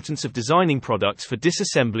importance of designing products for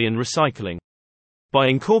disassembly and recycling. By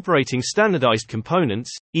incorporating standardized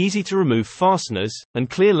components, easy-to-remove fasteners, and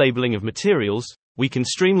clear labeling of materials, we can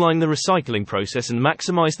streamline the recycling process and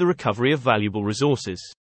maximize the recovery of valuable resources.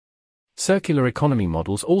 Circular economy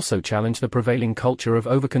models also challenge the prevailing culture of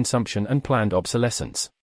overconsumption and planned obsolescence.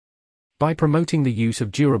 By promoting the use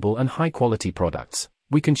of durable and high-quality products,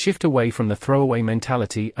 we can shift away from the throwaway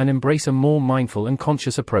mentality and embrace a more mindful and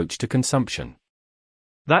conscious approach to consumption.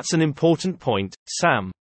 That's an important point,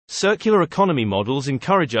 Sam. Circular economy models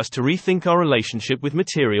encourage us to rethink our relationship with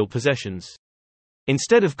material possessions.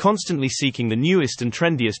 Instead of constantly seeking the newest and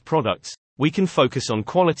trendiest products, we can focus on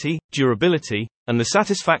quality, durability, and the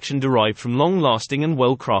satisfaction derived from long-lasting and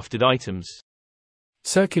well-crafted items.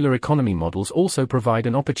 Circular economy models also provide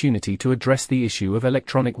an opportunity to address the issue of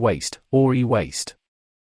electronic waste, or e-waste.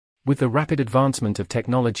 With the rapid advancement of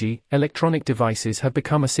technology, electronic devices have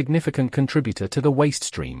become a significant contributor to the waste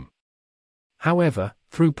stream. However,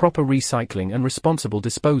 through proper recycling and responsible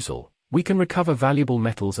disposal, we can recover valuable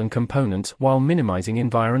metals and components while minimizing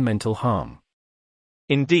environmental harm.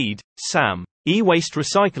 Indeed, Sam. E-waste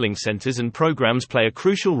recycling centers and programs play a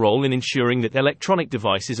crucial role in ensuring that electronic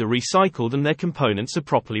devices are recycled and their components are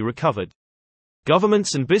properly recovered.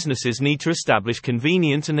 Governments and businesses need to establish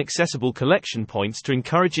convenient and accessible collection points to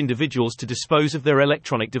encourage individuals to dispose of their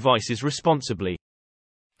electronic devices responsibly.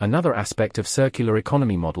 Another aspect of circular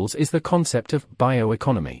economy models is the concept of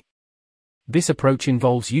bioeconomy. This approach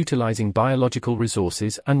involves utilizing biological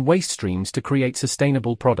resources and waste streams to create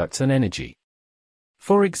sustainable products and energy.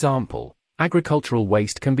 For example, agricultural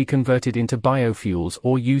waste can be converted into biofuels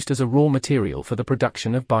or used as a raw material for the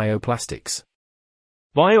production of bioplastics.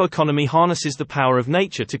 Bioeconomy harnesses the power of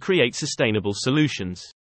nature to create sustainable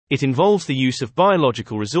solutions. It involves the use of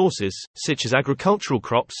biological resources, such as agricultural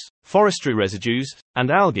crops, forestry residues,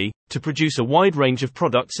 and algae, to produce a wide range of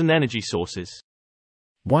products and energy sources.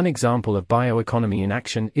 One example of bioeconomy in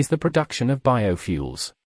action is the production of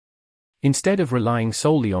biofuels. Instead of relying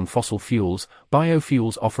solely on fossil fuels,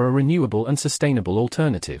 biofuels offer a renewable and sustainable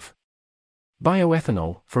alternative.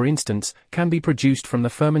 Bioethanol, for instance, can be produced from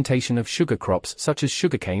the fermentation of sugar crops such as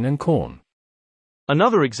sugarcane and corn.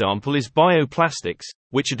 Another example is bioplastics,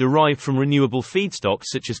 which are derived from renewable feedstocks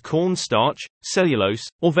such as corn starch, cellulose,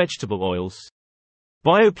 or vegetable oils.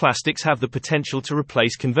 Bioplastics have the potential to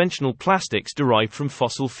replace conventional plastics derived from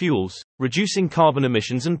fossil fuels, reducing carbon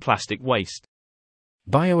emissions and plastic waste.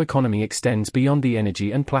 Bioeconomy extends beyond the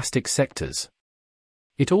energy and plastics sectors.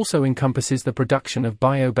 It also encompasses the production of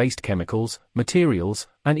bio-based chemicals, materials,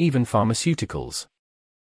 and even pharmaceuticals.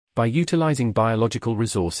 By utilizing biological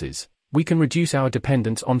resources, we can reduce our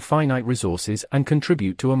dependence on finite resources and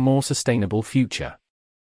contribute to a more sustainable future.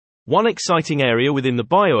 One exciting area within the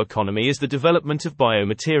bioeconomy is the development of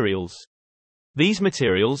biomaterials. These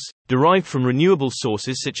materials, derived from renewable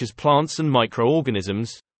sources such as plants and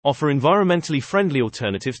microorganisms, offer environmentally friendly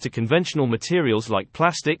alternatives to conventional materials like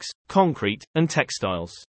plastics, concrete, and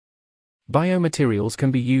textiles. Biomaterials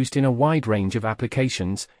can be used in a wide range of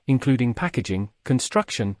applications, including packaging,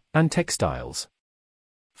 construction, and textiles.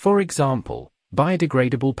 For example,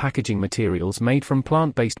 biodegradable packaging materials made from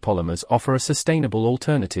plant-based polymers offer a sustainable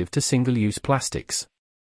alternative to single-use plastics.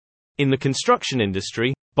 In the construction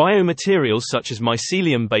industry, biomaterials such as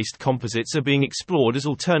mycelium-based composites are being explored as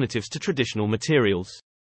alternatives to traditional materials.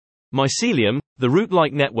 Mycelium, the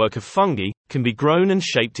root-like network of fungi, can be grown and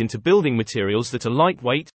shaped into building materials that are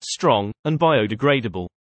lightweight, strong, and biodegradable.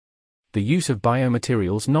 The use of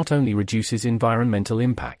biomaterials not only reduces environmental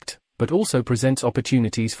impact, but also presents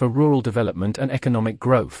opportunities for rural development and economic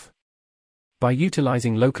growth. By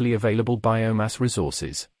utilizing locally available biomass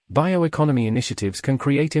resources, Bioeconomy initiatives can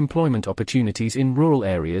create employment opportunities in rural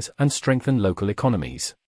areas and strengthen local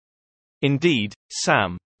economies. Indeed,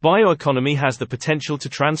 Sam, bioeconomy has the potential to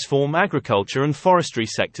transform agriculture and forestry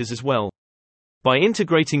sectors as well. By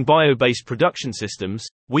integrating bio-based production systems,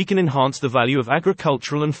 we can enhance the value of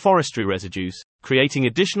agricultural and forestry residues, creating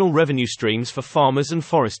additional revenue streams for farmers and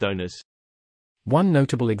forest owners. One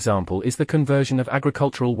notable example is the conversion of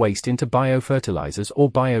agricultural waste into biofertilizers or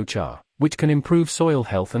biochar, which can improve soil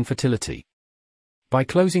health and fertility. By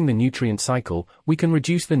closing the nutrient cycle, we can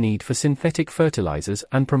reduce the need for synthetic fertilizers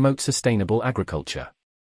and promote sustainable agriculture.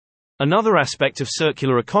 Another aspect of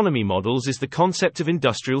circular economy models is the concept of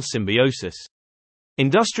industrial symbiosis.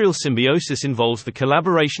 Industrial symbiosis involves the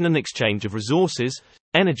collaboration and exchange of resources,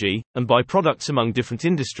 energy, and byproducts among different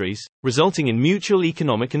industries, resulting in mutual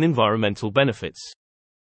economic and environmental benefits.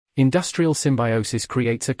 Industrial symbiosis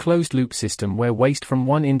creates a closed-loop system where waste from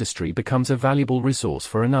one industry becomes a valuable resource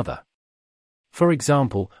for another. For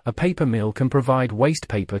example, a paper mill can provide waste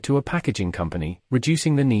paper to a packaging company,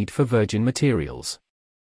 reducing the need for virgin materials.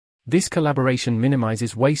 This collaboration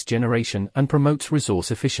minimizes waste generation and promotes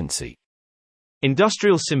resource efficiency.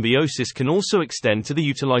 Industrial symbiosis can also extend to the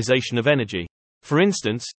utilization of energy. For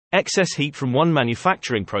instance, excess heat from one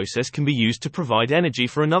manufacturing process can be used to provide energy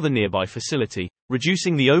for another nearby facility,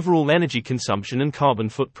 reducing the overall energy consumption and carbon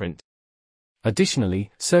footprint. Additionally,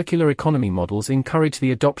 circular economy models encourage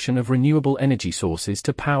the adoption of renewable energy sources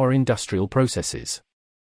to power industrial processes.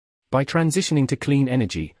 By transitioning to clean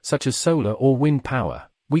energy, such as solar or wind power,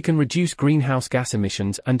 we can reduce greenhouse gas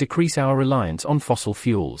emissions and decrease our reliance on fossil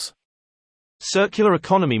fuels. Circular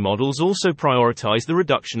economy models also prioritize the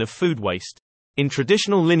reduction of food waste. In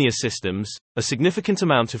traditional linear systems, a significant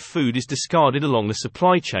amount of food is discarded along the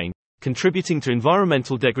supply chain, contributing to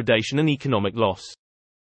environmental degradation and economic loss.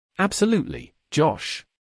 Absolutely, Josh.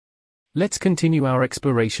 Let's continue our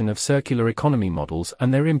exploration of circular economy models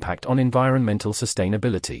and their impact on environmental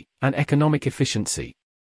sustainability and economic efficiency.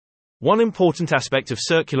 One important aspect of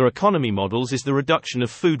circular economy models is the reduction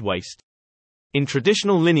of food waste. In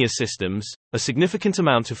traditional linear systems, a significant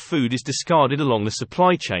amount of food is discarded along the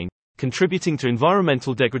supply chain, contributing to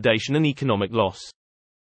environmental degradation and economic loss.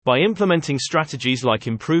 By implementing strategies like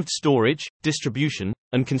improved storage, distribution,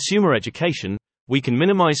 and consumer education, we can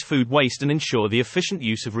minimize food waste and ensure the efficient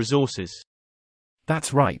use of resources.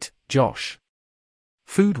 That's right, Josh.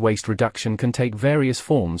 Food waste reduction can take various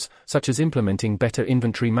forms, such as implementing better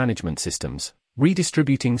inventory management systems,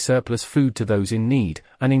 redistributing surplus food to those in need,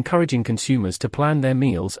 and encouraging consumers to plan their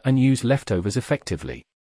meals and use leftovers effectively.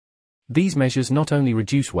 These measures not only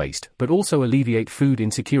reduce waste but also alleviate food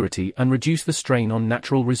insecurity and reduce the strain on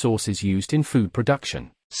natural resources used in food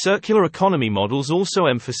production. Circular economy models also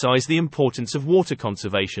emphasize the importance of water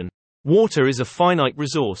conservation. Water is a finite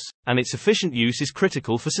resource, and its efficient use is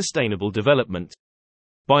critical for sustainable development.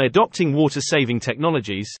 By adopting water-saving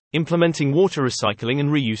technologies, implementing water recycling and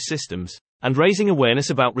reuse systems, and raising awareness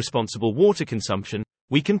about responsible water consumption,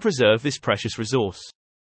 we can preserve this precious resource.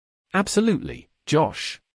 Absolutely,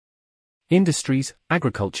 Josh. Industries,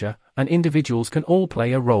 agriculture, and individuals can all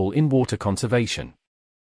play a role in water conservation.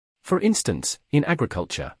 For instance, in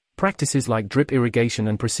agriculture, practices like drip irrigation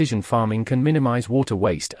and precision farming can minimize water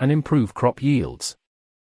waste and improve crop yields.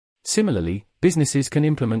 Similarly, businesses can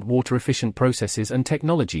implement water-efficient processes and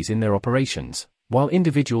technologies in their operations, while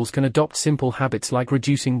individuals can adopt simple habits like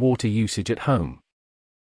reducing water usage at home.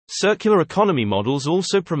 Circular economy models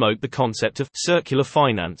also promote the concept of circular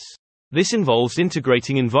finance. This involves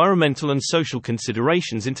integrating environmental and social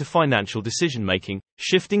considerations into financial decision-making,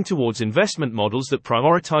 shifting towards investment models that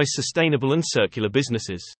prioritize sustainable and circular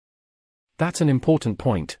businesses. That's an important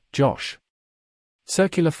point, Josh.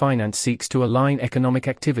 Circular finance seeks to align economic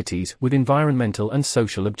activities with environmental and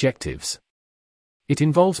social objectives. It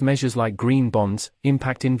involves measures like green bonds,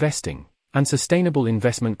 impact investing, and sustainable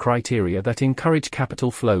investment criteria that encourage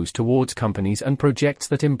capital flows towards companies and projects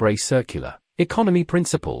that embrace circular economy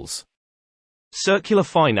principles. Circular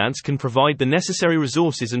finance can provide the necessary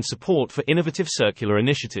resources and support for innovative circular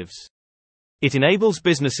initiatives. It enables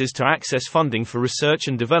businesses to access funding for research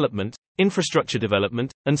and development, infrastructure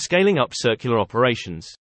development, and scaling up circular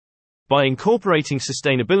operations. By incorporating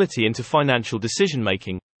sustainability into financial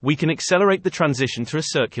decision-making, we can accelerate the transition to a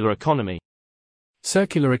circular economy.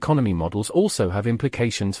 Circular economy models also have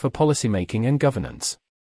implications for policymaking and governance.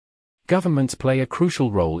 Governments play a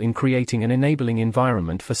crucial role in creating an enabling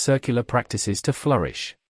environment for circular practices to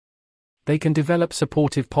flourish. They can develop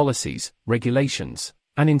supportive policies, regulations,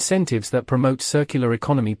 and incentives that promote circular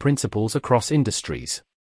economy principles across industries.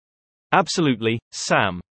 Absolutely,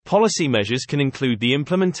 Sam. Policy measures can include the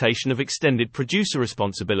implementation of extended producer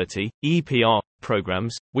responsibility (EPR)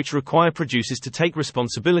 programs, which require producers to take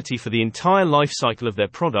responsibility for the entire life cycle of their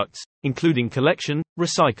products, including collection,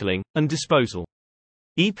 recycling, and disposal.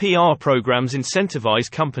 EPR programs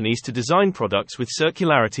incentivize companies to design products with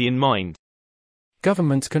circularity in mind.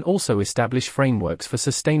 Governments can also establish frameworks for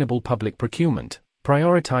sustainable public procurement,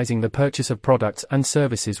 prioritizing the purchase of products and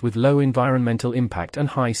services with low environmental impact and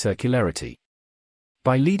high circularity.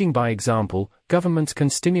 By leading by example, governments can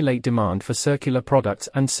stimulate demand for circular products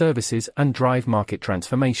and services and drive market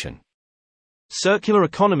transformation. Circular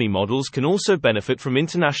economy models can also benefit from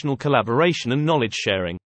international collaboration and knowledge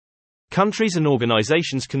sharing. Countries and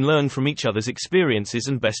organizations can learn from each other's experiences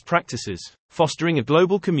and best practices, fostering a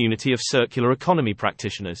global community of circular economy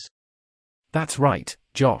practitioners. That's right,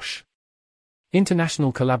 Josh.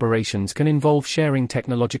 International collaborations can involve sharing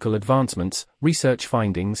technological advancements, research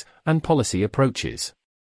findings, and policy approaches.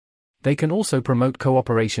 They can also promote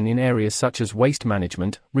cooperation in areas such as waste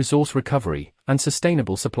management, resource recovery, and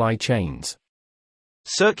sustainable supply chains.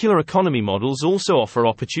 Circular economy models also offer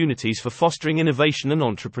opportunities for fostering innovation and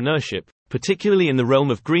entrepreneurship, particularly in the realm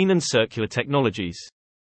of green and circular technologies.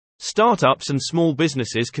 Startups and small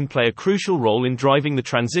businesses can play a crucial role in driving the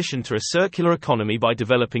transition to a circular economy by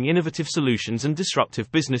developing innovative solutions and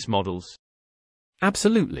disruptive business models.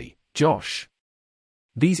 Absolutely, Josh.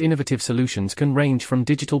 These innovative solutions can range from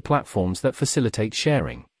digital platforms that facilitate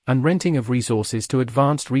sharing and renting of resources to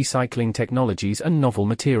advanced recycling technologies and novel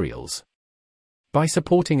materials. By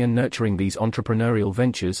supporting and nurturing these entrepreneurial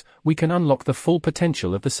ventures, we can unlock the full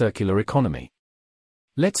potential of the circular economy.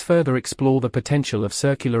 Let's further explore the potential of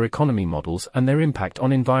circular economy models and their impact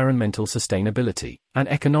on environmental sustainability and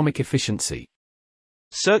economic efficiency.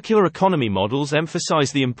 Circular economy models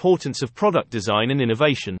emphasize the importance of product design and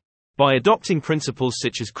innovation. By adopting principles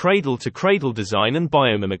such as cradle-to-cradle design and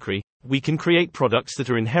biomimicry, we can create products that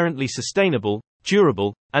are inherently sustainable,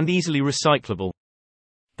 durable, and easily recyclable.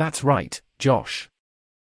 That's right, Josh.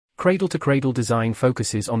 Cradle-to-cradle design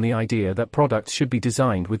focuses on the idea that products should be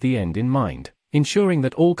designed with the end in mind, ensuring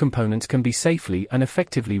that all components can be safely and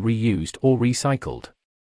effectively reused or recycled.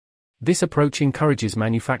 This approach encourages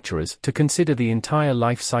manufacturers to consider the entire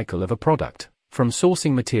life cycle of a product, from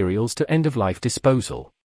sourcing materials to end-of-life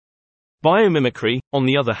disposal. Biomimicry, on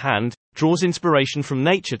the other hand, draws inspiration from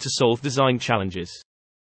nature to solve design challenges.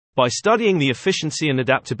 By studying the efficiency and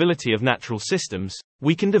adaptability of natural systems,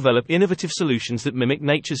 we can develop innovative solutions that mimic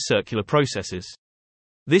nature's circular processes.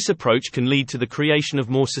 This approach can lead to the creation of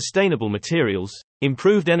more sustainable materials,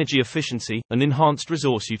 improved energy efficiency, and enhanced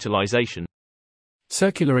resource utilization.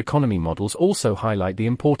 Circular economy models also highlight the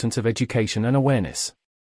importance of education and awareness.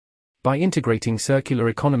 By integrating circular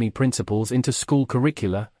economy principles into school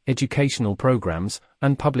curricula, educational programs,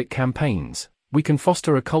 and public campaigns, we can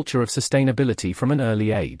foster a culture of sustainability from an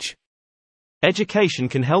early age. Education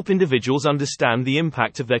can help individuals understand the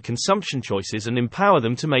impact of their consumption choices and empower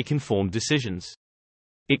them to make informed decisions.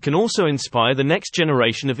 It can also inspire the next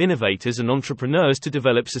generation of innovators and entrepreneurs to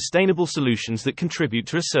develop sustainable solutions that contribute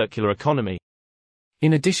to a circular economy.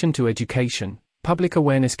 In addition to education, public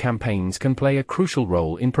awareness campaigns can play a crucial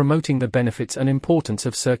role in promoting the benefits and importance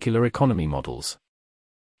of circular economy models.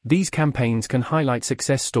 These campaigns can highlight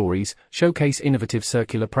success stories, showcase innovative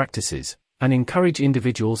circular practices, and encourage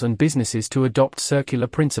individuals and businesses to adopt circular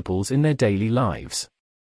principles in their daily lives.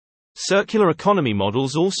 Circular economy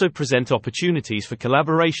models also present opportunities for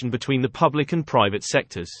collaboration between the public and private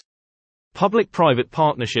sectors. Public-private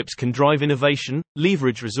partnerships can drive innovation,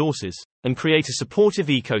 leverage resources, and create a supportive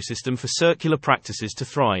ecosystem for circular practices to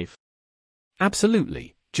thrive.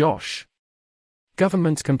 Absolutely, Josh.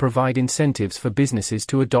 Governments can provide incentives for businesses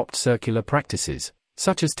to adopt circular practices,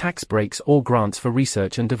 such as tax breaks or grants for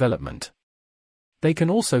research and development. They can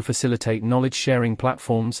also facilitate knowledge-sharing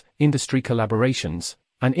platforms, industry collaborations,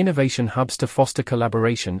 and innovation hubs to foster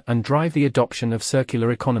collaboration and drive the adoption of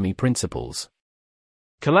circular economy principles.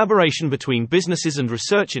 Collaboration between businesses and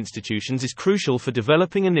research institutions is crucial for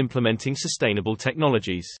developing and implementing sustainable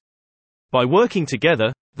technologies. By working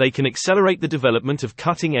together, they can accelerate the development of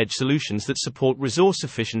cutting-edge solutions that support resource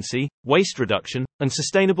efficiency, waste reduction, and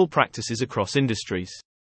sustainable practices across industries.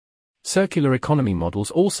 Circular economy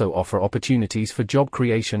models also offer opportunities for job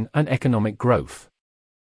creation and economic growth.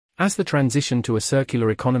 As the transition to a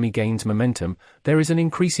circular economy gains momentum, there is an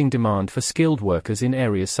increasing demand for skilled workers in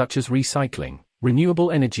areas such as recycling,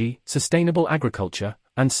 renewable energy, sustainable agriculture,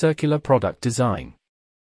 and circular product design.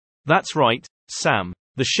 That's right, Sam.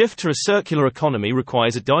 The shift to a circular economy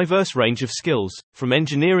requires a diverse range of skills, from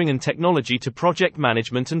engineering and technology to project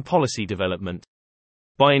management and policy development.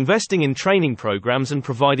 By investing in training programs and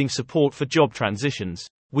providing support for job transitions,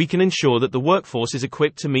 we can ensure that the workforce is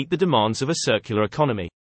equipped to meet the demands of a circular economy.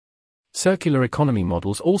 Circular economy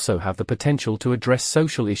models also have the potential to address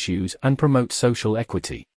social issues and promote social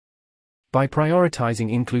equity. By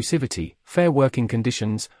prioritizing inclusivity, fair working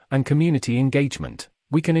conditions, and community engagement,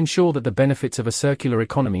 we can ensure that the benefits of a circular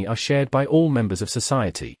economy are shared by all members of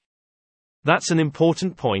society. That's an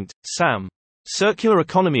important point, Sam. Circular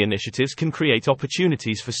economy initiatives can create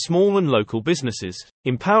opportunities for small and local businesses,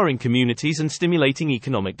 empowering communities and stimulating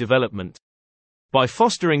economic development. By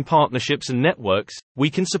fostering partnerships and networks, we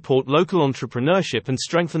can support local entrepreneurship and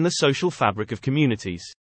strengthen the social fabric of communities.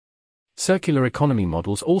 Circular economy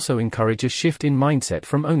models also encourage a shift in mindset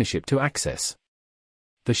from ownership to access.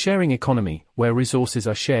 The sharing economy, where resources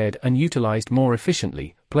are shared and utilized more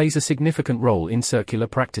efficiently, plays a significant role in circular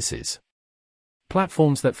practices.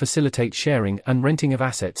 Platforms that facilitate sharing and renting of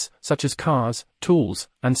assets, such as cars, tools,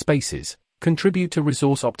 and spaces, contribute to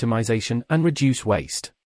resource optimization and reduce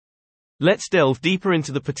waste. Let's delve deeper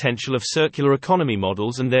into the potential of circular economy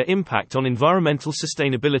models and their impact on environmental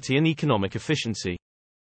sustainability and economic efficiency.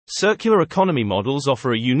 Circular economy models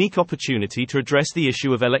offer a unique opportunity to address the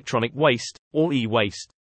issue of electronic waste, or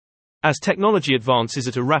e-waste. As technology advances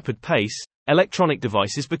at a rapid pace, electronic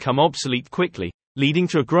devices become obsolete quickly, leading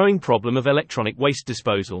to a growing problem of electronic waste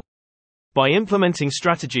disposal. By implementing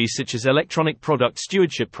strategies such as electronic product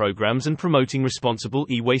stewardship programs and promoting responsible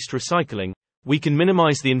e-waste recycling, we can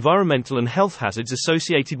minimize the environmental and health hazards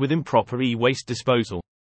associated with improper e-waste disposal.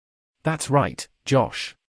 That's right,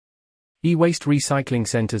 Josh. E-waste recycling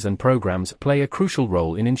centers and programs play a crucial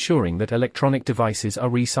role in ensuring that electronic devices are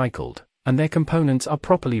recycled, and their components are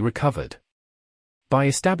properly recovered. By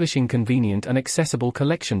establishing convenient and accessible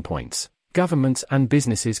collection points, governments and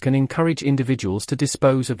businesses can encourage individuals to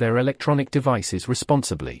dispose of their electronic devices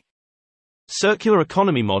responsibly. Circular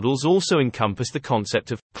economy models also encompass the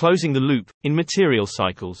concept of closing the loop in material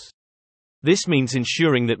cycles. This means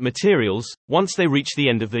ensuring that materials, once they reach the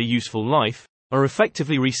end of their useful life, are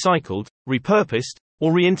effectively recycled, repurposed,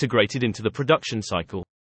 or reintegrated into the production cycle.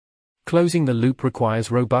 Closing the loop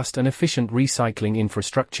requires robust and efficient recycling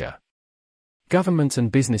infrastructure. Governments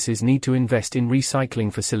and businesses need to invest in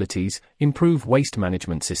recycling facilities, improve waste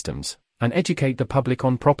management systems, and educate the public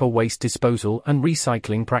on proper waste disposal and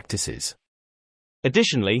recycling practices.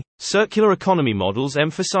 Additionally, circular economy models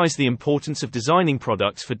emphasize the importance of designing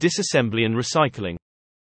products for disassembly and recycling.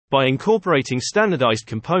 By incorporating standardized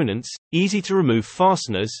components, easy-to-remove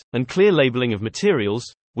fasteners, and clear labeling of materials,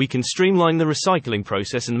 we can streamline the recycling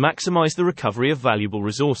process and maximize the recovery of valuable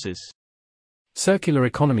resources. Circular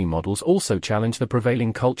economy models also challenge the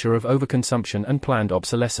prevailing culture of overconsumption and planned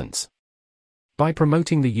obsolescence. By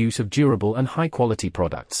promoting the use of durable and high-quality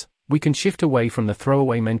products, we can shift away from the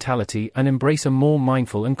throwaway mentality and embrace a more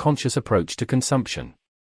mindful and conscious approach to consumption.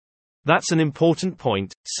 That's an important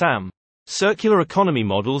point, Sam. Circular economy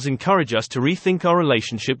models encourage us to rethink our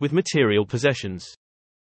relationship with material possessions.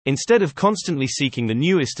 Instead of constantly seeking the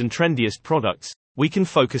newest and trendiest products, we can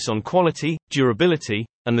focus on quality, durability,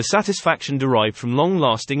 and the satisfaction derived from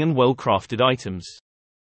long-lasting and well-crafted items.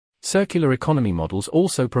 Circular economy models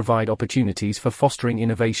also provide opportunities for fostering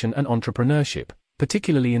innovation and entrepreneurship,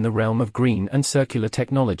 particularly in the realm of green and circular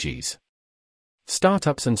technologies.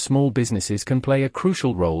 Startups and small businesses can play a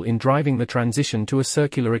crucial role in driving the transition to a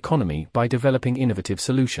circular economy by developing innovative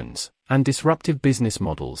solutions and disruptive business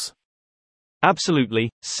models.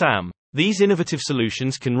 Absolutely, Sam. These innovative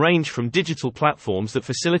solutions can range from digital platforms that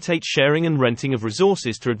facilitate sharing and renting of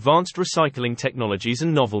resources to advanced recycling technologies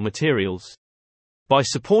and novel materials. By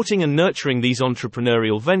supporting and nurturing these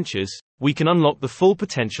entrepreneurial ventures, we can unlock the full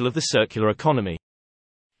potential of the circular economy.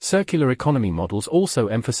 Circular economy models also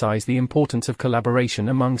emphasize the importance of collaboration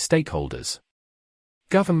among stakeholders.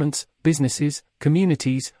 Governments, businesses,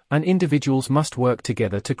 communities, and individuals must work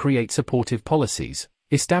together to create supportive policies,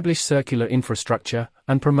 establish circular infrastructure,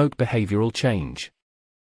 and promote behavioral change.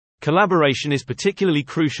 Collaboration is particularly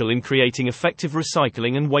crucial in creating effective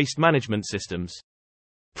recycling and waste management systems.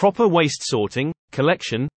 Proper waste sorting,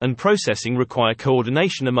 collection, and processing require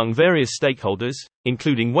coordination among various stakeholders,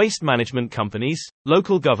 including waste management companies,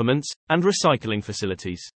 local governments, and recycling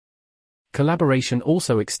facilities. Collaboration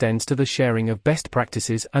also extends to the sharing of best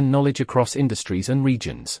practices and knowledge across industries and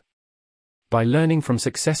regions. By learning from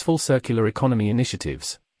successful circular economy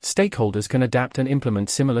initiatives, stakeholders can adapt and implement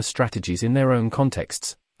similar strategies in their own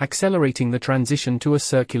contexts, accelerating the transition to a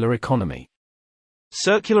circular economy.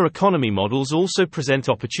 Circular economy models also present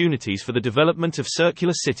opportunities for the development of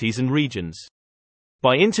circular cities and regions.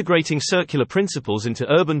 By integrating circular principles into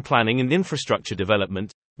urban planning and infrastructure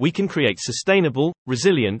development, we can create sustainable,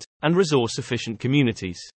 resilient, and resource-efficient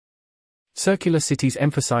communities. Circular cities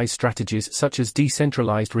emphasize strategies such as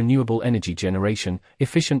decentralized renewable energy generation,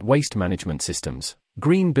 efficient waste management systems,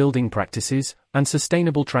 green building practices, and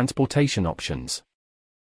sustainable transportation options.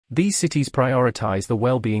 These cities prioritize the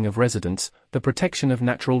well-being of residents, the protection of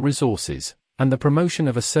natural resources, and the promotion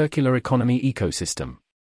of a circular economy ecosystem.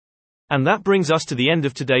 And that brings us to the end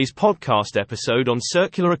of today's podcast episode on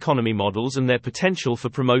circular economy models and their potential for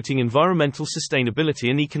promoting environmental sustainability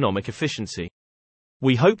and economic efficiency.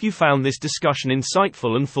 We hope you found this discussion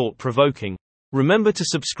insightful and thought-provoking. Remember to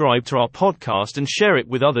subscribe to our podcast and share it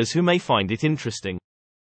with others who may find it interesting.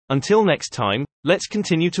 Until next time, let's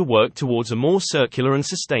continue to work towards a more circular and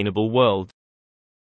sustainable world.